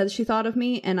she said she thought of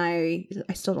me, and I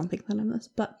still don't think that I'm this,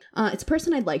 but it's a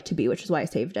person I'd like to be, which is why I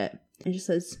saved it. It just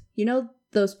says, you know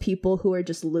those people who are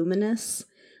just luminous?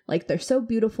 Like, they're so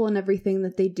beautiful and everything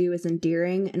that they do is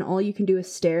endearing, and all you can do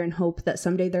is stare and hope that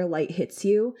someday their light hits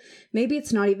you. Maybe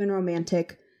it's not even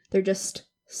romantic. They're just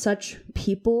such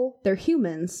people. They're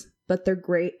humans, but they're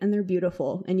great and they're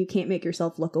beautiful, and you can't make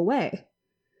yourself look away.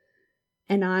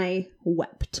 And I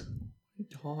wept.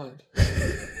 God.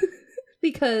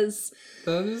 Because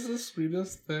that is the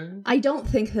sweetest thing. I don't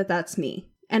think that that's me.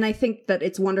 And I think that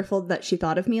it's wonderful that she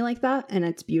thought of me like that, and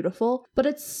it's beautiful, but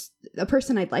it's a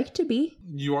person I'd like to be.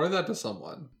 You are that to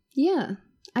someone. Yeah.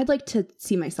 I'd like to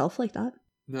see myself like that.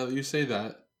 Now that you say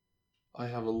that, I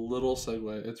have a little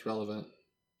segue. It's relevant.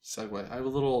 Segue. I have a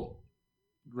little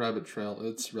rabbit trail.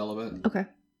 It's relevant. Okay.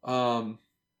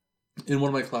 In one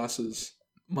of my classes,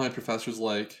 my professor's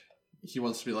like, he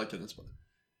wants to be like in this book.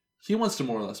 He wants to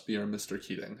more or less be our Mr.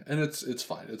 Keating. And it's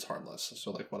fine. It's harmless.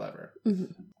 So, like, whatever.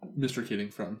 Mm-hmm. Mr.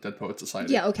 Keating from Dead Poets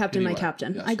Society. Yeah, oh, Captain, anyway, my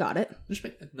Captain. Yes. I got it.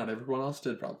 Not everyone else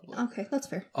did, probably. Okay, that's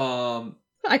fair.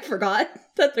 I forgot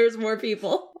that there's more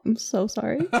people. I'm so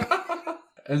sorry.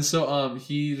 And so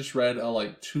he just read a,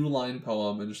 like, 2-line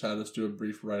poem and just had us do a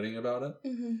brief writing about it.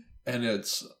 Mm-hmm. And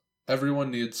it's, everyone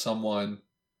needs someone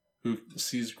who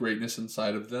sees greatness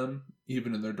inside of them,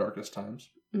 even in their darkest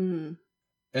times. Mm-hmm.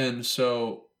 And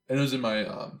so... And it was in my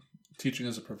teaching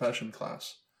as a profession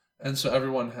class. And so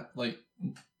everyone,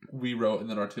 we wrote and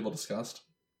then our table discussed.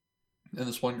 And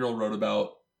this one girl wrote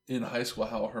about in high school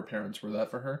how her parents were that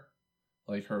for her.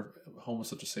 Like, her home was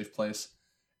such a safe place.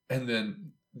 And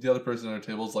then the other person at our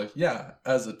table is like, yeah,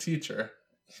 as a teacher,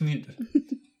 you need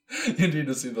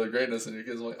to see the greatness in your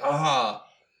kids. I'm like,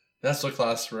 that's what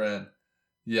class we're in.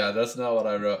 Yeah, that's not what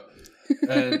I wrote.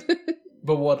 And...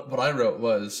 But what I wrote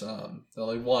was,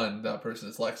 one, that person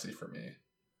is Lexi for me.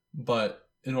 But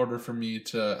in order for me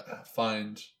to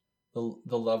find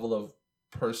the level of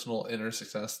personal inner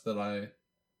success that I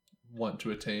want to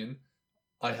attain,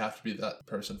 I have to be that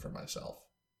person for myself.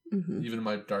 Mm-hmm. Even in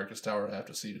my darkest hour, I have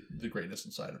to see the greatness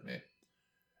inside of me.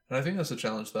 And I think that's a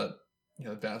challenge that,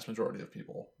 the vast majority of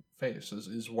people face,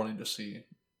 is wanting to see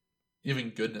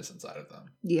even goodness inside of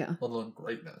them. Yeah. Let alone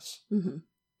greatness. Mm-hmm.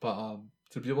 But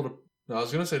to be able to... I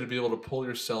was going to say to be able to pull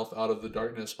yourself out of the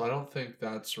darkness, but I don't think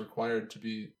that's required to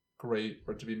be great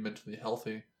or to be mentally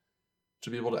healthy. To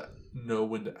be able to know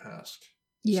when to ask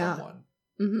someone,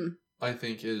 mm-hmm. I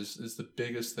think is the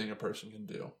biggest thing a person can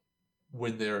do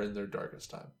when they're in their darkest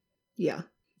time. Yeah.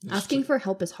 Asking for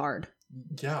help is hard.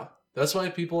 Yeah. That's why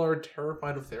people are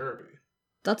terrified of therapy.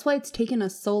 That's why it's taken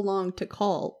us so long to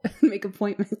call and make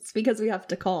appointments, because we have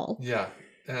to call. Yeah.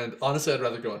 And honestly, I'd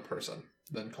rather go in person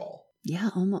than call.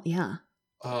 Yeah, almost. Yeah.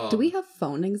 Do we have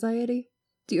phone anxiety?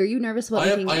 Are you nervous about?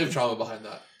 I have trauma behind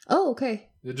that. Oh, okay.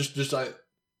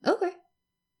 Okay.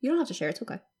 You don't have to share. It's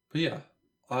okay. But yeah,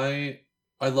 I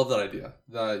love that idea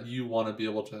that you want to be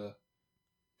able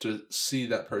to see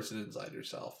that person inside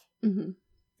yourself. Mm-hmm.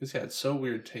 Because it's so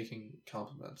weird taking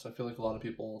compliments. I feel like a lot of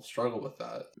people struggle with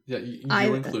that. Yeah,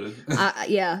 you included.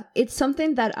 Yeah, it's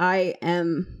something that I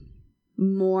am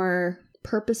more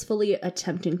purposefully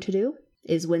attempting to do.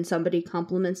 Is when somebody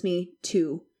compliments me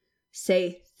to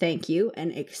say thank you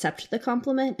and accept the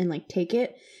compliment and take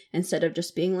it instead of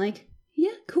just being like,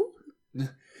 yeah, cool.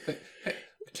 Hey,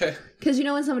 okay. Because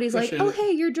when somebody's like, oh,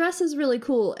 hey, your dress is really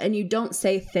cool. And you don't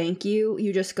say thank you.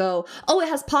 You just go, oh, it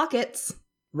has pockets.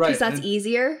 Right. Because that's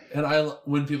easier. And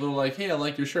when people are like, hey, I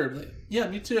like your shirt. I'm like, yeah,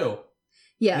 me too.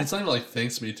 Yeah. And it's not even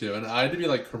thanks, me too. And I had to be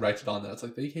corrected on that. It's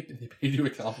like, they paid you a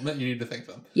compliment. You need to thank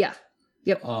them. Yeah.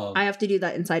 Yep. I have to do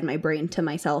that inside my brain to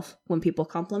myself when people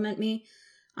compliment me.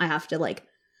 I have to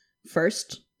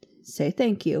first say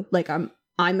thank you.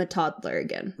 I'm a toddler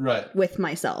again. Right. With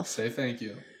myself. Say thank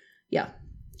you. Yeah.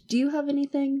 Do you have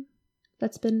anything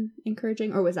that's been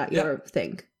encouraging, or was that your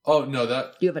thing? Oh, no,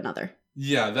 that... Do you have another?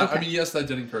 Yeah, okay. Yes, that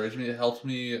did encourage me. It helped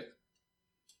me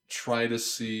try to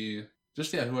see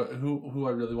just, who I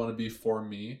really want to be for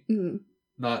me. Mm-hmm.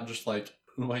 Not just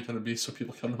who am I going to be so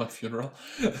people come to my funeral?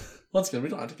 Once again, we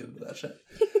don't have to get into that shit.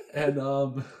 And,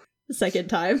 the second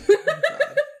time.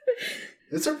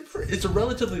 It's a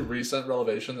relatively recent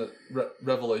revelation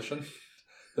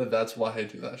that that's why I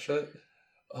do that shit.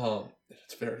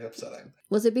 It's very upsetting.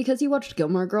 Was it because you watched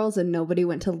Gilmore Girls and nobody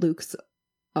went to Luke's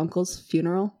uncle's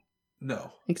funeral?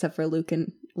 No. Except for Luke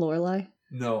and Lorelai?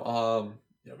 No,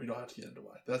 yeah, we don't have to get into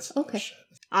why. That's okay. Shit.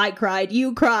 I cried,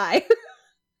 you cry.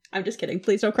 I'm just kidding.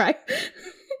 Please don't cry.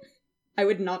 I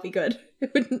would not be good.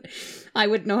 I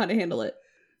wouldn't know how to handle it.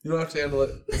 You don't have to handle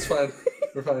it. It's fine.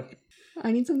 We're fine.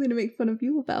 I need something to make fun of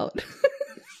you about.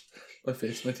 My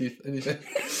face, my teeth, anything.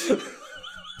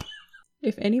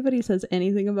 If anybody says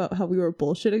anything about how we were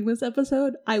bullshitting this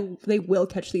episode, they will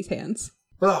catch these hands.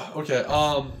 Oh, okay.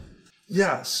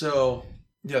 Yeah. So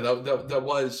yeah, that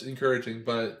was encouraging,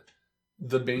 but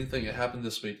the main thing, it happened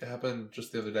this week. It happened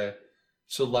just the other day.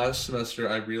 So last semester,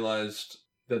 I realized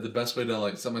that the best way to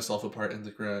like set myself apart in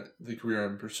the career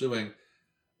I'm pursuing,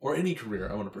 or any career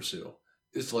I want to pursue,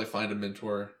 is to like find a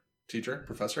mentor, teacher,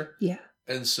 professor. Yeah.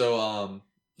 And so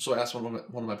so I asked one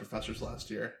of my professors last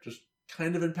year, just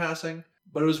kind of in passing,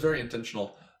 but it was very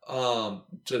intentional,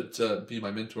 to be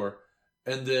my mentor.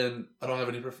 And then I don't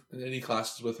have any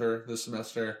classes with her this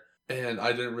semester, and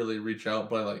I didn't really reach out,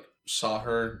 but I like saw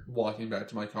her walking back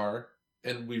to my car,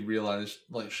 and we realized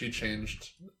like she changed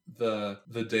the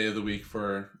day of the week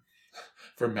for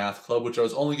math club, which I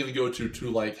was only going to go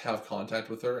to like have contact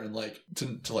with her and like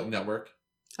to like network.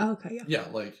 Oh, okay, yeah. Yeah,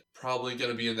 like probably going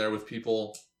to be in there with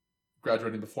people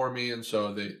graduating before me, and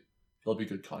so they'll be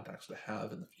good contacts to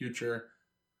have in the future.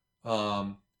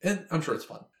 And I'm sure it's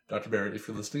fun. Dr. Barrett, if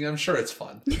you're listening, I'm sure it's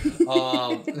fun.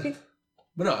 But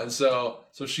no, and so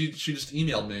she just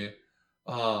emailed me,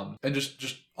 and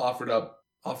just offered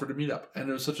to meet up, and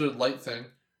it was such a light thing,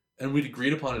 and we'd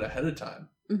agreed upon it ahead of time,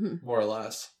 more or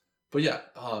less. But yeah,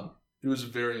 it was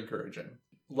very encouraging.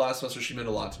 Last semester, she meant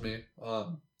a lot to me.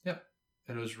 Yeah,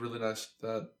 and it was really nice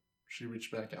that she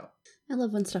reached back out. I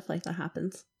love when stuff like that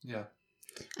happens. Yeah,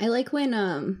 I like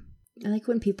when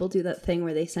people do that thing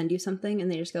where they send you something and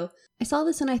they just go, "I saw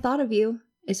this and I thought of you."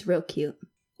 It's real cute.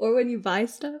 Or when you buy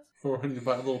stuff. Or when you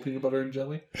buy a little peanut butter and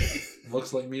jelly.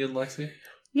 Looks like me and Lexi.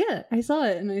 Yeah, I saw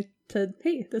it and I said,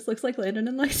 "Hey, this looks like Landon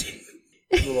and Lexi."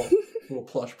 little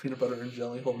plush peanut butter and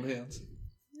jelly holding hands.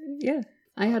 Yeah.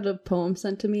 I had a poem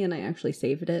sent to me and I actually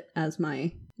saved it as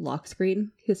my lock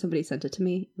screen because somebody sent it to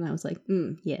me and I was like,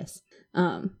 yes.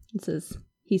 It says,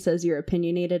 he says you're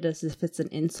opinionated as if it's an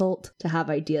insult to have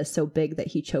ideas so big that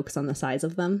he chokes on the size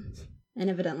of them. And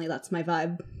evidently that's my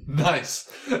vibe.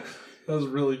 Nice. That was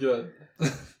really good.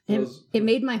 It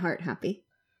made my heart happy.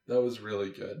 That was really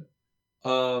good.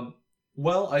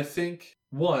 Well, I think,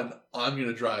 I'm going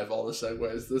to drive all the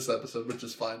segues this episode, which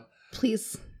is fine.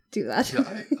 Please do that. Yeah,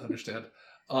 I understand.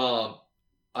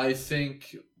 I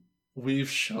think we've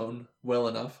shown well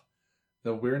enough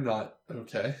that we're not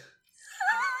okay.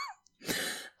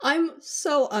 I'm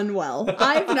so unwell.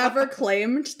 I've never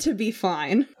claimed to be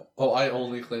fine. Oh, I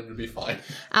only claim to be fine.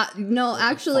 No,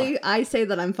 actually, I say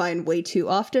that I'm fine way too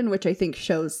often, which I think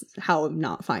shows how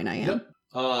not fine I am. Yep.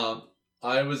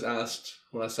 I was asked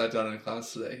when I sat down in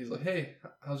class today, he's like, "Hey,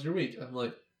 how's your week?" I'm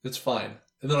like, "It's fine."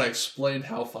 And then I explained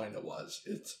how fine it was.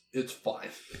 It's fine.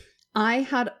 I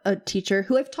had a teacher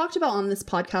who I've talked about on this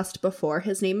podcast before.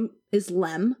 His name is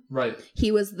Lem. Right.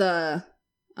 He was the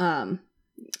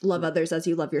love others as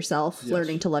you love yourself, yes.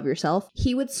 Learning to love yourself.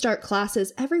 He would start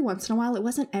classes every once in a while. It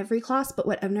wasn't every class, but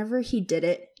whenever he did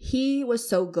it, he was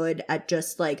so good at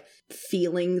just like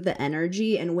feeling the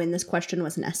energy. And when this question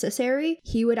was necessary,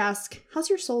 he would ask, "How's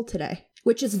your soul today?"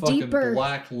 Which is fucking deeper.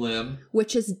 Black Limb.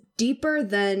 Which is deeper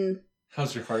than,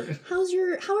 "How's your heart?" How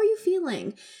are you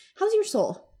feeling? How's your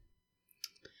soul?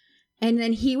 And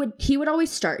then he would always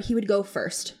start. He would go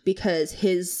first because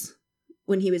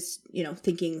when he was,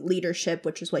 thinking leadership,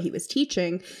 which is what he was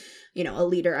teaching, a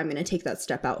leader, I'm going to take that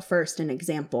step out first, an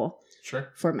example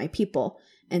for my people.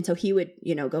 And so he would,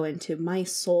 go into, "My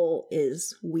soul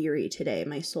is weary today.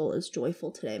 My soul is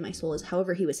joyful today. My soul is,"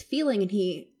 however he was feeling. And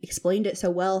he explained it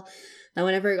so well that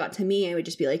whenever it got to me, I would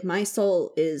just be like, "My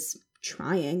soul is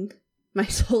trying. My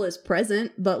soul is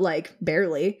present, but like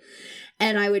barely."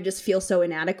 And I would just feel so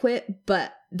inadequate,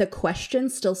 but the question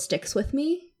still sticks with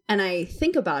me. And I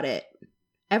think about it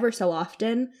ever so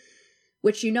often,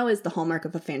 which is the hallmark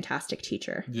of a fantastic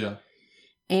teacher. Yeah.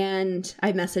 And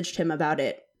I messaged him about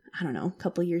it, I don't know, a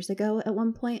couple years ago at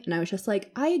one point. And I was just like,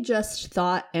 I just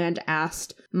thought and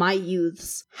asked my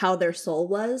youths how their soul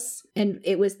was. And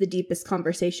it was the deepest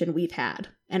conversation we've had.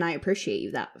 And I appreciate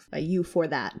you for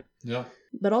that. Yeah.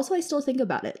 But also I still think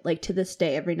about it. Like to this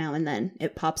day, every now and then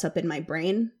it pops up in my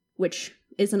brain, which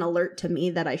is an alert to me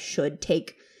that I should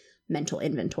take mental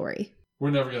inventory. We're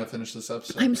never going to finish this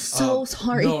episode. I'm so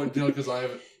sorry. No, because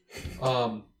Lex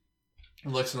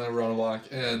and I were on a walk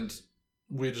and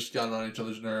we had just gotten on each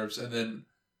other's nerves, and then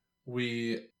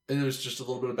it was just a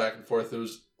little bit of back and forth. It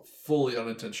was fully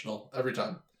unintentional every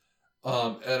time.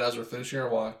 And as we're finishing our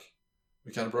walk,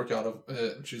 we kind of broke out of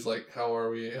it, and she's like, "How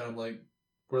are we?" And I'm like,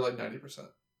 "We're like 90%.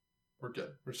 We're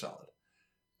good. We're solid."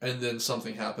 And then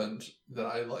something happened that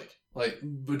I like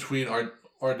between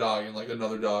our dog and like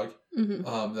another dog,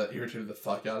 that irritated the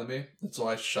fuck out of me. And so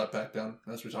I shut back down.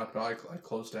 As we talked about, I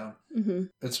closed down. Mm-hmm.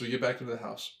 And so we get back into the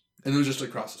house. And it was just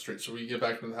across the street. So we get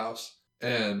back into the house,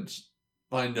 and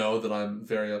I know that I'm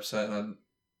very upset, and I'm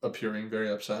appearing very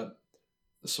upset.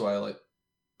 So I like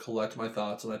collect my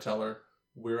thoughts, and I tell her,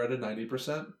 we're at a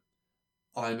 90%.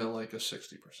 I'm at like a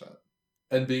 60%.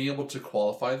 And being able to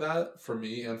qualify that for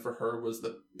me and for her was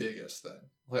the biggest thing.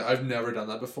 Like, I've never done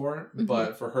that before,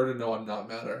 but for her to know I'm not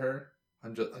mad at her,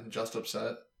 I'm just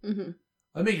upset. I'm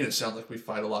making it sound like we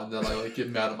fight a lot and that I like get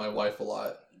mad at my wife a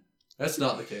lot. That's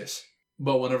not the case.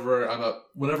 But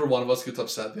whenever one of us gets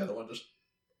upset, the other one just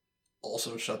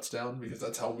also shuts down, because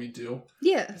that's how we do.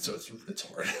 Yeah. And so it's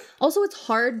hard. Also, it's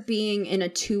hard being in a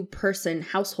 2-person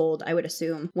household, I would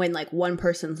assume, when like one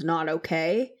person's not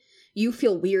okay. You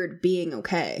feel weird being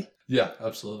okay. Yeah,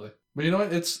 absolutely. But you know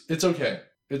what? It's okay.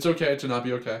 It's okay to not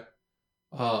be okay.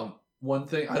 One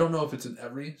thing, I don't know if it's in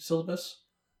every syllabus,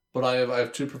 but I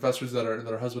have 2 professors that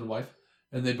are husband and wife,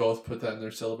 and they both put that in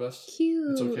their syllabus.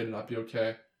 Cute. It's okay to not be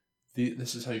okay.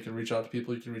 This is how you can reach out to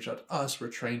people. You can reach out to us. We're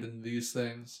trained in these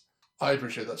things. I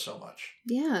appreciate that so much.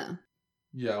 Yeah.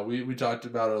 Yeah, we talked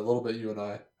about it a little bit, you and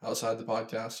I, outside the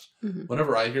podcast.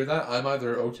 Whenever I hear that, I'm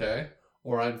either okay,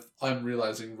 or I'm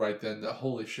realizing right then that,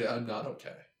 holy shit, I'm not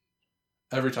okay.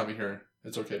 Every time I hear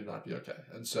it's okay to not be okay.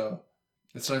 And so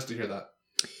it's nice to hear that.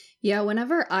 Yeah,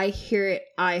 whenever I hear it,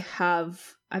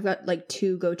 I've got like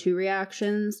 2 go-to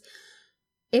reactions.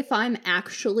 If I'm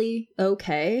actually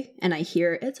okay and I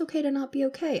hear it's okay to not be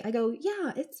okay, I go,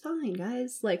 yeah, it's fine,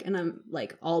 guys. Like, and I'm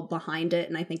like all behind it,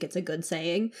 and I think it's a good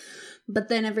saying. But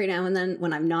then every now and then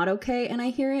when I'm not okay and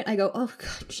I hear it, I go, oh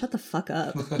God, shut the fuck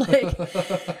up. Like,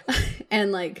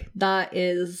 and like that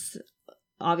is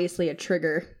obviously a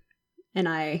trigger. And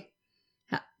I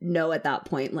know at that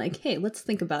point, like, hey, let's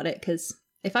think about it. Because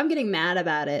if I'm getting mad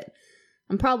about it,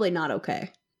 I'm probably not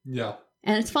okay. Yeah.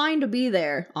 And it's fine to be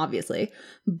there, obviously,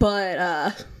 but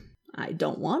I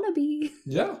don't want to be.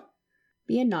 Yeah.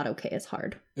 Being not okay is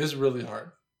hard. It's really hard.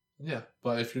 Yeah,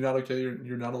 but if you're not okay,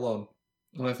 you're not alone.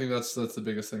 And I think that's the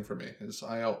biggest thing for me, is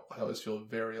I always feel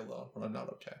very alone when I'm not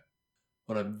okay.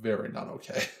 When I'm very not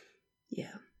okay.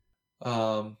 Yeah.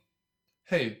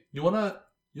 Hey, you wanna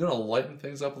lighten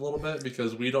things up a little bit,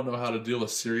 because we don't know how to deal with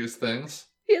serious things?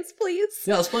 Yes, please.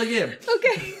 Yeah, let's play a game.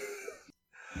 Okay.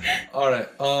 All right.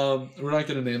 We're not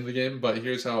going to name the game, but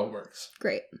here's how it works.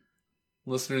 Great.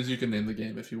 Listeners, you can name the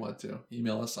game if you want to.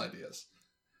 Email us ideas.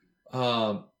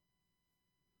 So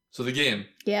the game.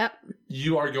 Yeah.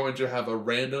 You are going to have a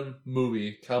random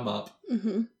movie come up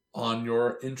on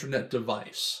your internet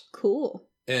device. Cool.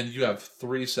 And you have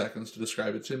 3 seconds to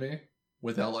describe it to me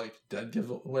without like dead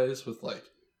giveaways. With like,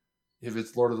 if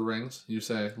it's Lord of the Rings, you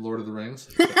say Lord of the Rings.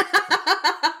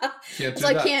 Can't do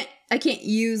that. I can't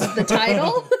use the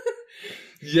title.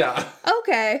 Yeah.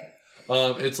 Okay.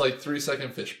 It's like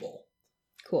 3-second fishbowl.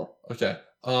 Cool. Okay.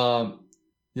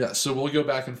 Yeah, so we'll go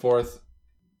back and forth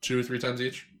 2 or 3 times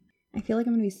each. I feel like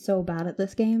I'm gonna be so bad at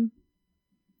this game.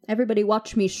 Everybody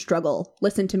watch me struggle.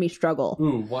 Listen to me struggle.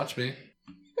 Ooh, watch me.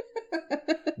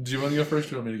 Do you want to go first, or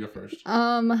do you want me to go first?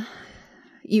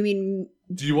 You mean...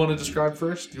 Do you want to describe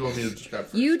first? Do you want me to describe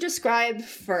first? You describe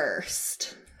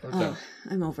first. Okay. Oh,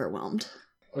 I'm overwhelmed.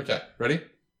 Okay, ready?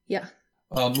 Yeah.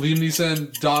 Liam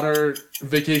Neeson, daughter,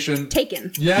 vacation.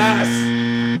 Taken.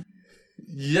 Yes!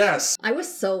 Yes! I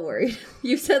was so worried.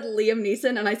 You said Liam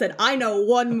Neeson, and I said, I know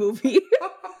one movie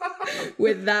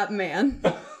with that man.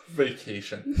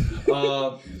 Vacation.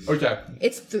 Okay.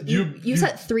 It's you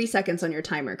set 3 seconds on your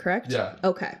timer, correct? Yeah.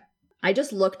 Okay. I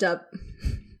just looked up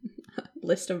a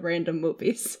list of random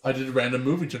movies. I did a random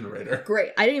movie generator.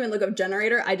 Great. I didn't even look up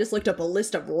generator. I just looked up a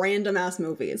list of random ass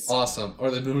movies. Awesome. Are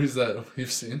they movies that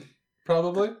we've seen?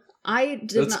 Probably.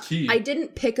 That's key. I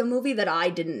didn't pick a movie that I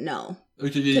didn't know.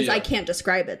 Okay, yeah, because I can't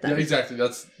describe it then. Yeah, exactly.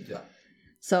 Yeah.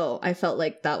 So I felt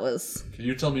like that was... Okay,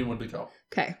 you tell me when to go.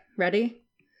 Okay, ready?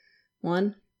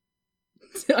 1.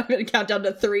 I'm going to count down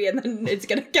to 3, and then it's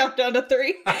going to count down to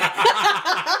 3.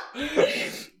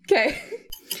 Okay.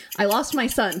 I lost my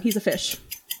son. He's a fish.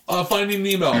 Finding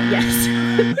Nemo. Yes.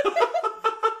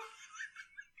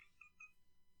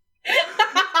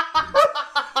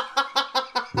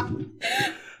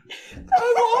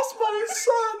 I lost my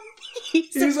son.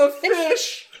 He's a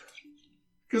fish.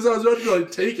 Because I was about to be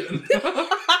like, Taken.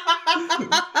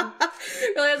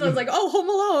 Realized I was like, oh, Home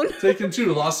Alone. Taken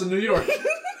 2, Lost in New York.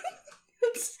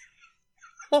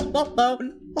 Home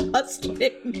Alone, Lost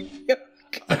in New York.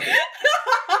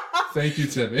 Thank you,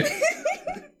 Timmy.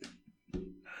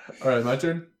 All right, my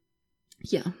turn?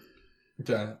 Yeah.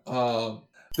 Okay.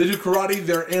 They do karate,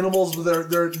 they're animals, they're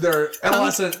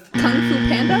adolescent. Kung Fu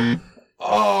Panda?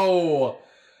 Oh!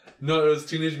 No, it was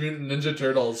Teenage Mutant Ninja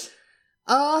Turtles.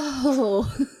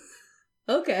 Oh.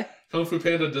 Okay. Kung Fu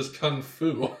Panda does Kung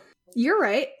Fu. You're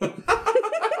right.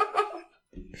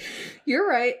 You're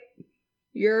right.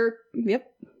 Yep.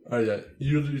 All right, yeah.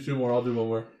 You do 2 more. I'll do 1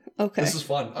 more. Okay. This is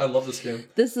fun. I love this game.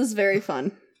 This is very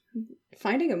fun.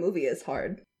 Finding a movie is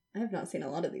hard. I have not seen a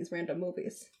lot of these random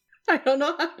movies. I don't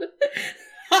know how to...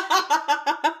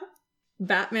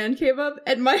 Batman came up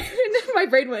and my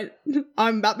brain went,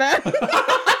 I'm Batman.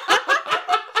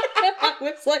 I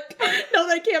was like, no,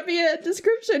 that can't be a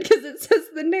description because it says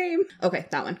the name. Okay,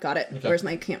 that one. Got it. Okay. Where's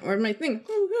my thing?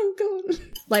 Oh, God.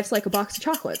 Life's like a box of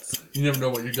chocolates. You never know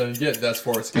what you're going to get. That's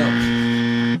Forrest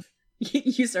Gump.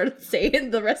 You started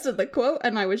saying the rest of the quote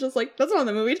and I was just like, that's not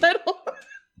the movie title.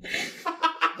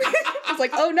 I was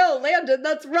like, oh no, Landon,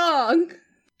 that's wrong.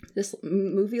 This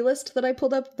movie list that I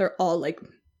pulled up, they're all like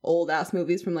old ass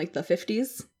movies from like the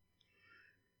 50s.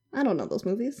 I don't know those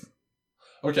movies.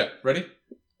 Okay, ready?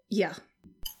 Yeah.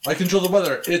 I control the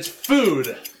weather. It's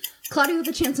food. Cloudy with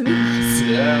a Chance of Meatballs.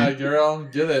 Yeah, girl,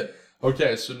 get it.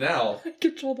 Okay, so now. I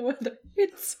control the weather.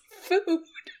 It's food.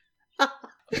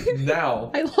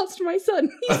 Now. I lost my son.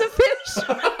 He's a fish.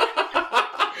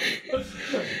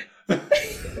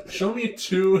 Show me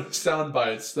 2 sound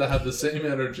bites that have the same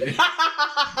energy.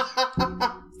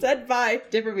 Said by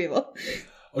different people.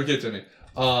 Okay, Timmy.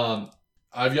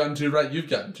 I've gotten 2 right. You've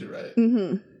gotten 2 right.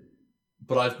 Mm-hmm.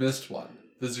 But I've missed one.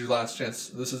 This is your last chance.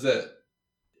 This is it.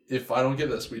 If I don't get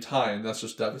this, we tie, and that's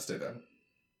just devastating.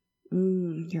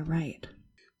 You're right.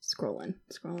 Scrolling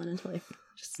until I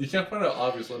just... You can't find an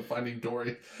obvious one. Finding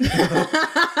Dory.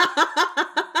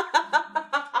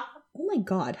 Oh my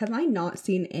God, have I not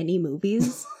seen any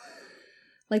movies?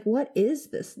 Like, what is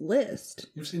this list?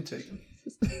 You've seen Taken.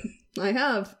 I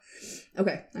have.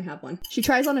 Okay, I have one. She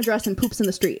tries on a dress and poops in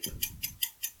the street.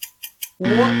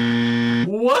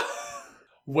 What?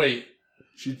 Wait.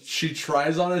 She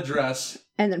tries on a dress.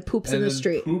 And then poops in the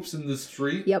street. Poops in the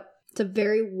street? Yep. It's a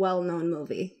very well-known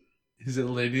movie. Is it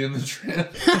Lady in the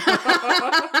Tramp?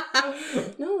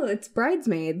 No, it's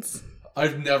Bridesmaids.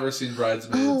 I've never seen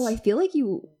Bridesmaids. Oh, I feel like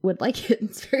you would like it.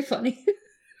 It's very funny.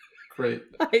 Great.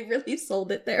 I really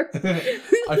sold it there.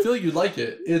 I feel like you'd like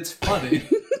it. It's funny.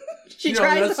 She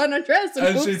tries on a dress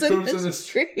and poops in the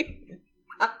street.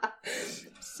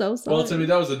 So sorry. Well, to me,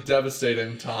 that was a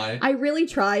devastating tie. I really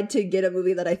tried to get a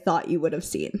movie that I thought you would have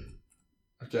seen.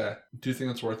 Okay. Do you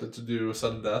think it's worth it to do a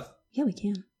sudden death? Yeah, we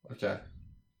can. Okay.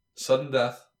 Sudden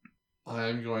death. I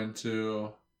am going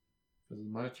to... This is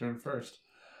my turn first.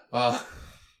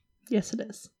 Yes, it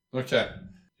is. Okay.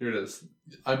 Here it is.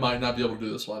 I might not be able to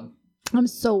do this one. I'm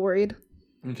so worried.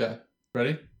 Okay.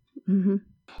 Ready? Mm-hmm.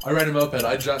 I ride a moped.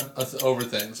 I jump over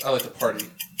things. I like to party.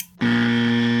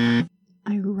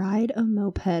 I ride a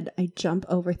moped. I jump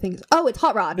over things. Oh, it's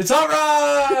Hot Rod. It's Hot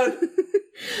Rod!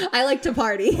 I like to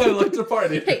party. I like to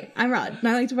party. Hey, I'm Rod, and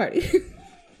I like to party.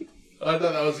 I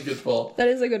thought that was a good pull. That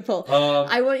is a good pull.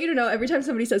 I want you to know, every time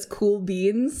somebody says cool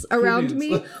beans around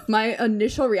me, my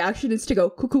initial reaction is to go,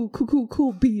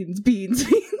 cool beans.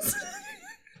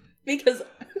 Because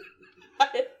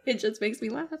it just makes me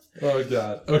laugh. Oh,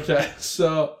 God. Okay,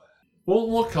 so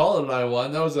we'll call it an I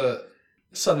won. That was a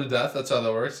sudden death. That's how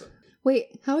that works.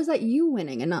 Wait, how is that you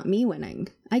winning and not me winning?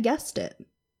 I guessed it.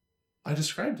 I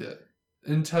described it.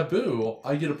 In Taboo,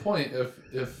 I get a point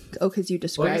if Oh, because you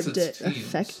described it teams.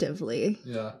 effectively.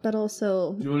 Yeah. But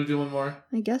also... Do you want to do one more?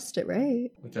 I guessed it right.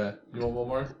 Okay. You want one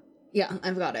more? Yeah,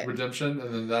 I've got it. Redemption,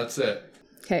 and then that's it.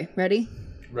 Okay, ready?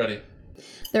 Ready.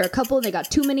 They're a couple, they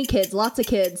got too many kids, lots of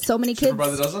kids, so many kids. Super by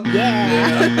the dozen?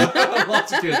 Yeah.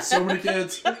 Lots of kids, so many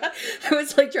kids. I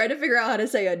was like trying to figure out how to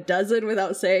say a dozen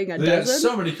without saying a dozen. Yeah,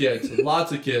 so many kids,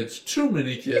 lots of kids, too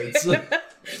many kids.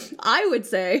 I would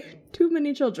say too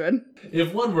many children.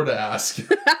 If one were to ask.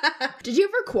 Did you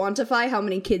ever quantify how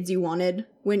many kids you wanted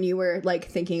when you were like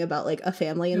thinking about like a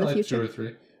family in the future? 2 or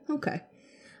 3. Okay.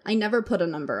 I never put a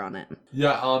number on it.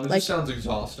 Yeah, it just sounds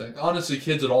exhausting. Honestly,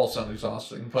 kids at all sound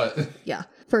exhausting, but... Yeah,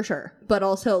 for sure. But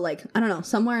also, like, I don't know,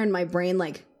 somewhere in my brain,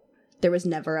 like, there was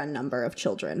never a number of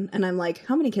children. And I'm like,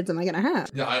 how many kids am I going to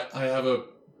have? Yeah, I had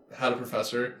a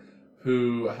professor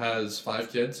who has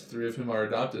 5 kids, 3 of whom are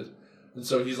adopted. And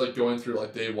so he's, like, going through,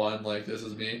 like, day 1, like, this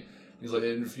is me. He's like,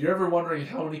 and if you're ever wondering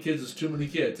how many kids is too many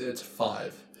kids, it's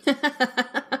 5.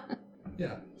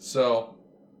 Yeah, so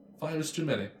 5 is too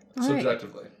many, all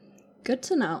subjectively. Right. Good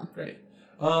to know. Great.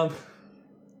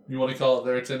 You want to call it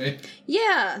there, Timmy?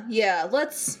 Yeah,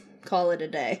 let's call it a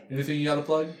day. Anything you got to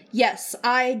plug? Yes,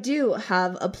 I do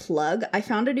have a plug. I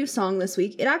found a new song this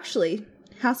week. It actually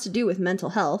has to do with mental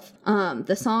health.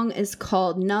 The song is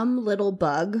called Numb Little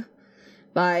Bug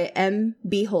by M.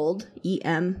 Behold,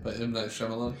 E.M. By M. Night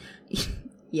Shyamalan?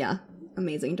 Yeah.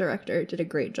 amazing director, did a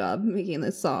great job making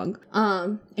this song.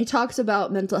 It talks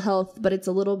about mental health, but it's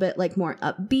a little bit like more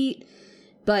upbeat,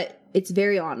 but it's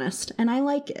very honest, and I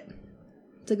like it.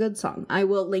 It's a good song. I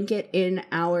will link it in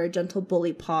our Gentle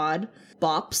Bully Pod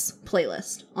Bops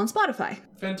playlist on Spotify.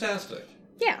 Fantastic.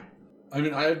 Yeah. I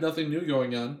mean, I have nothing new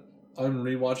going on. I'm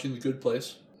rewatching The Good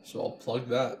Place, so I'll plug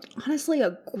that. Honestly,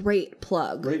 a great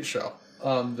plug. Great show.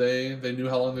 They knew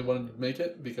how long they wanted to make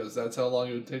it because that's how long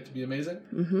it would take to be amazing.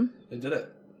 Mm-hmm. They did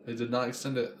it. They did not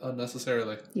extend it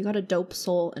unnecessarily. You got a dope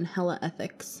soul and hella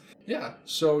ethics. Yeah.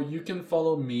 So you can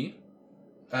follow me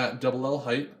at Double L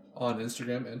Height on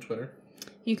Instagram and Twitter.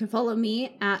 You can follow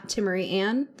me at Timmery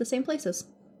Ann, the same places.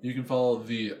 You can follow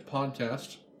the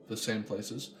podcast, the same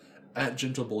places, at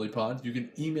Gentle Bully Pod. You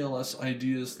can email us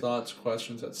ideas, thoughts,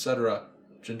 questions, etc.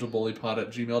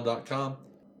 gentlebullypod@gmail.com.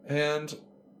 And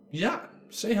yeah,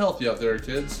 stay healthy out there,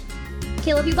 kids.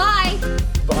 Okay, love you, bye!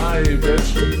 Bye,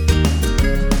 bitch.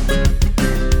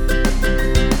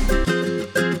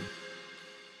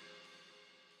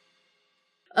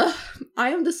 I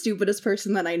am the stupidest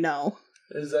person that I know.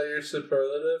 Is that your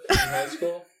superlative in high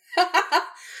school?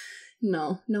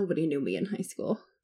 No, nobody knew me in high school.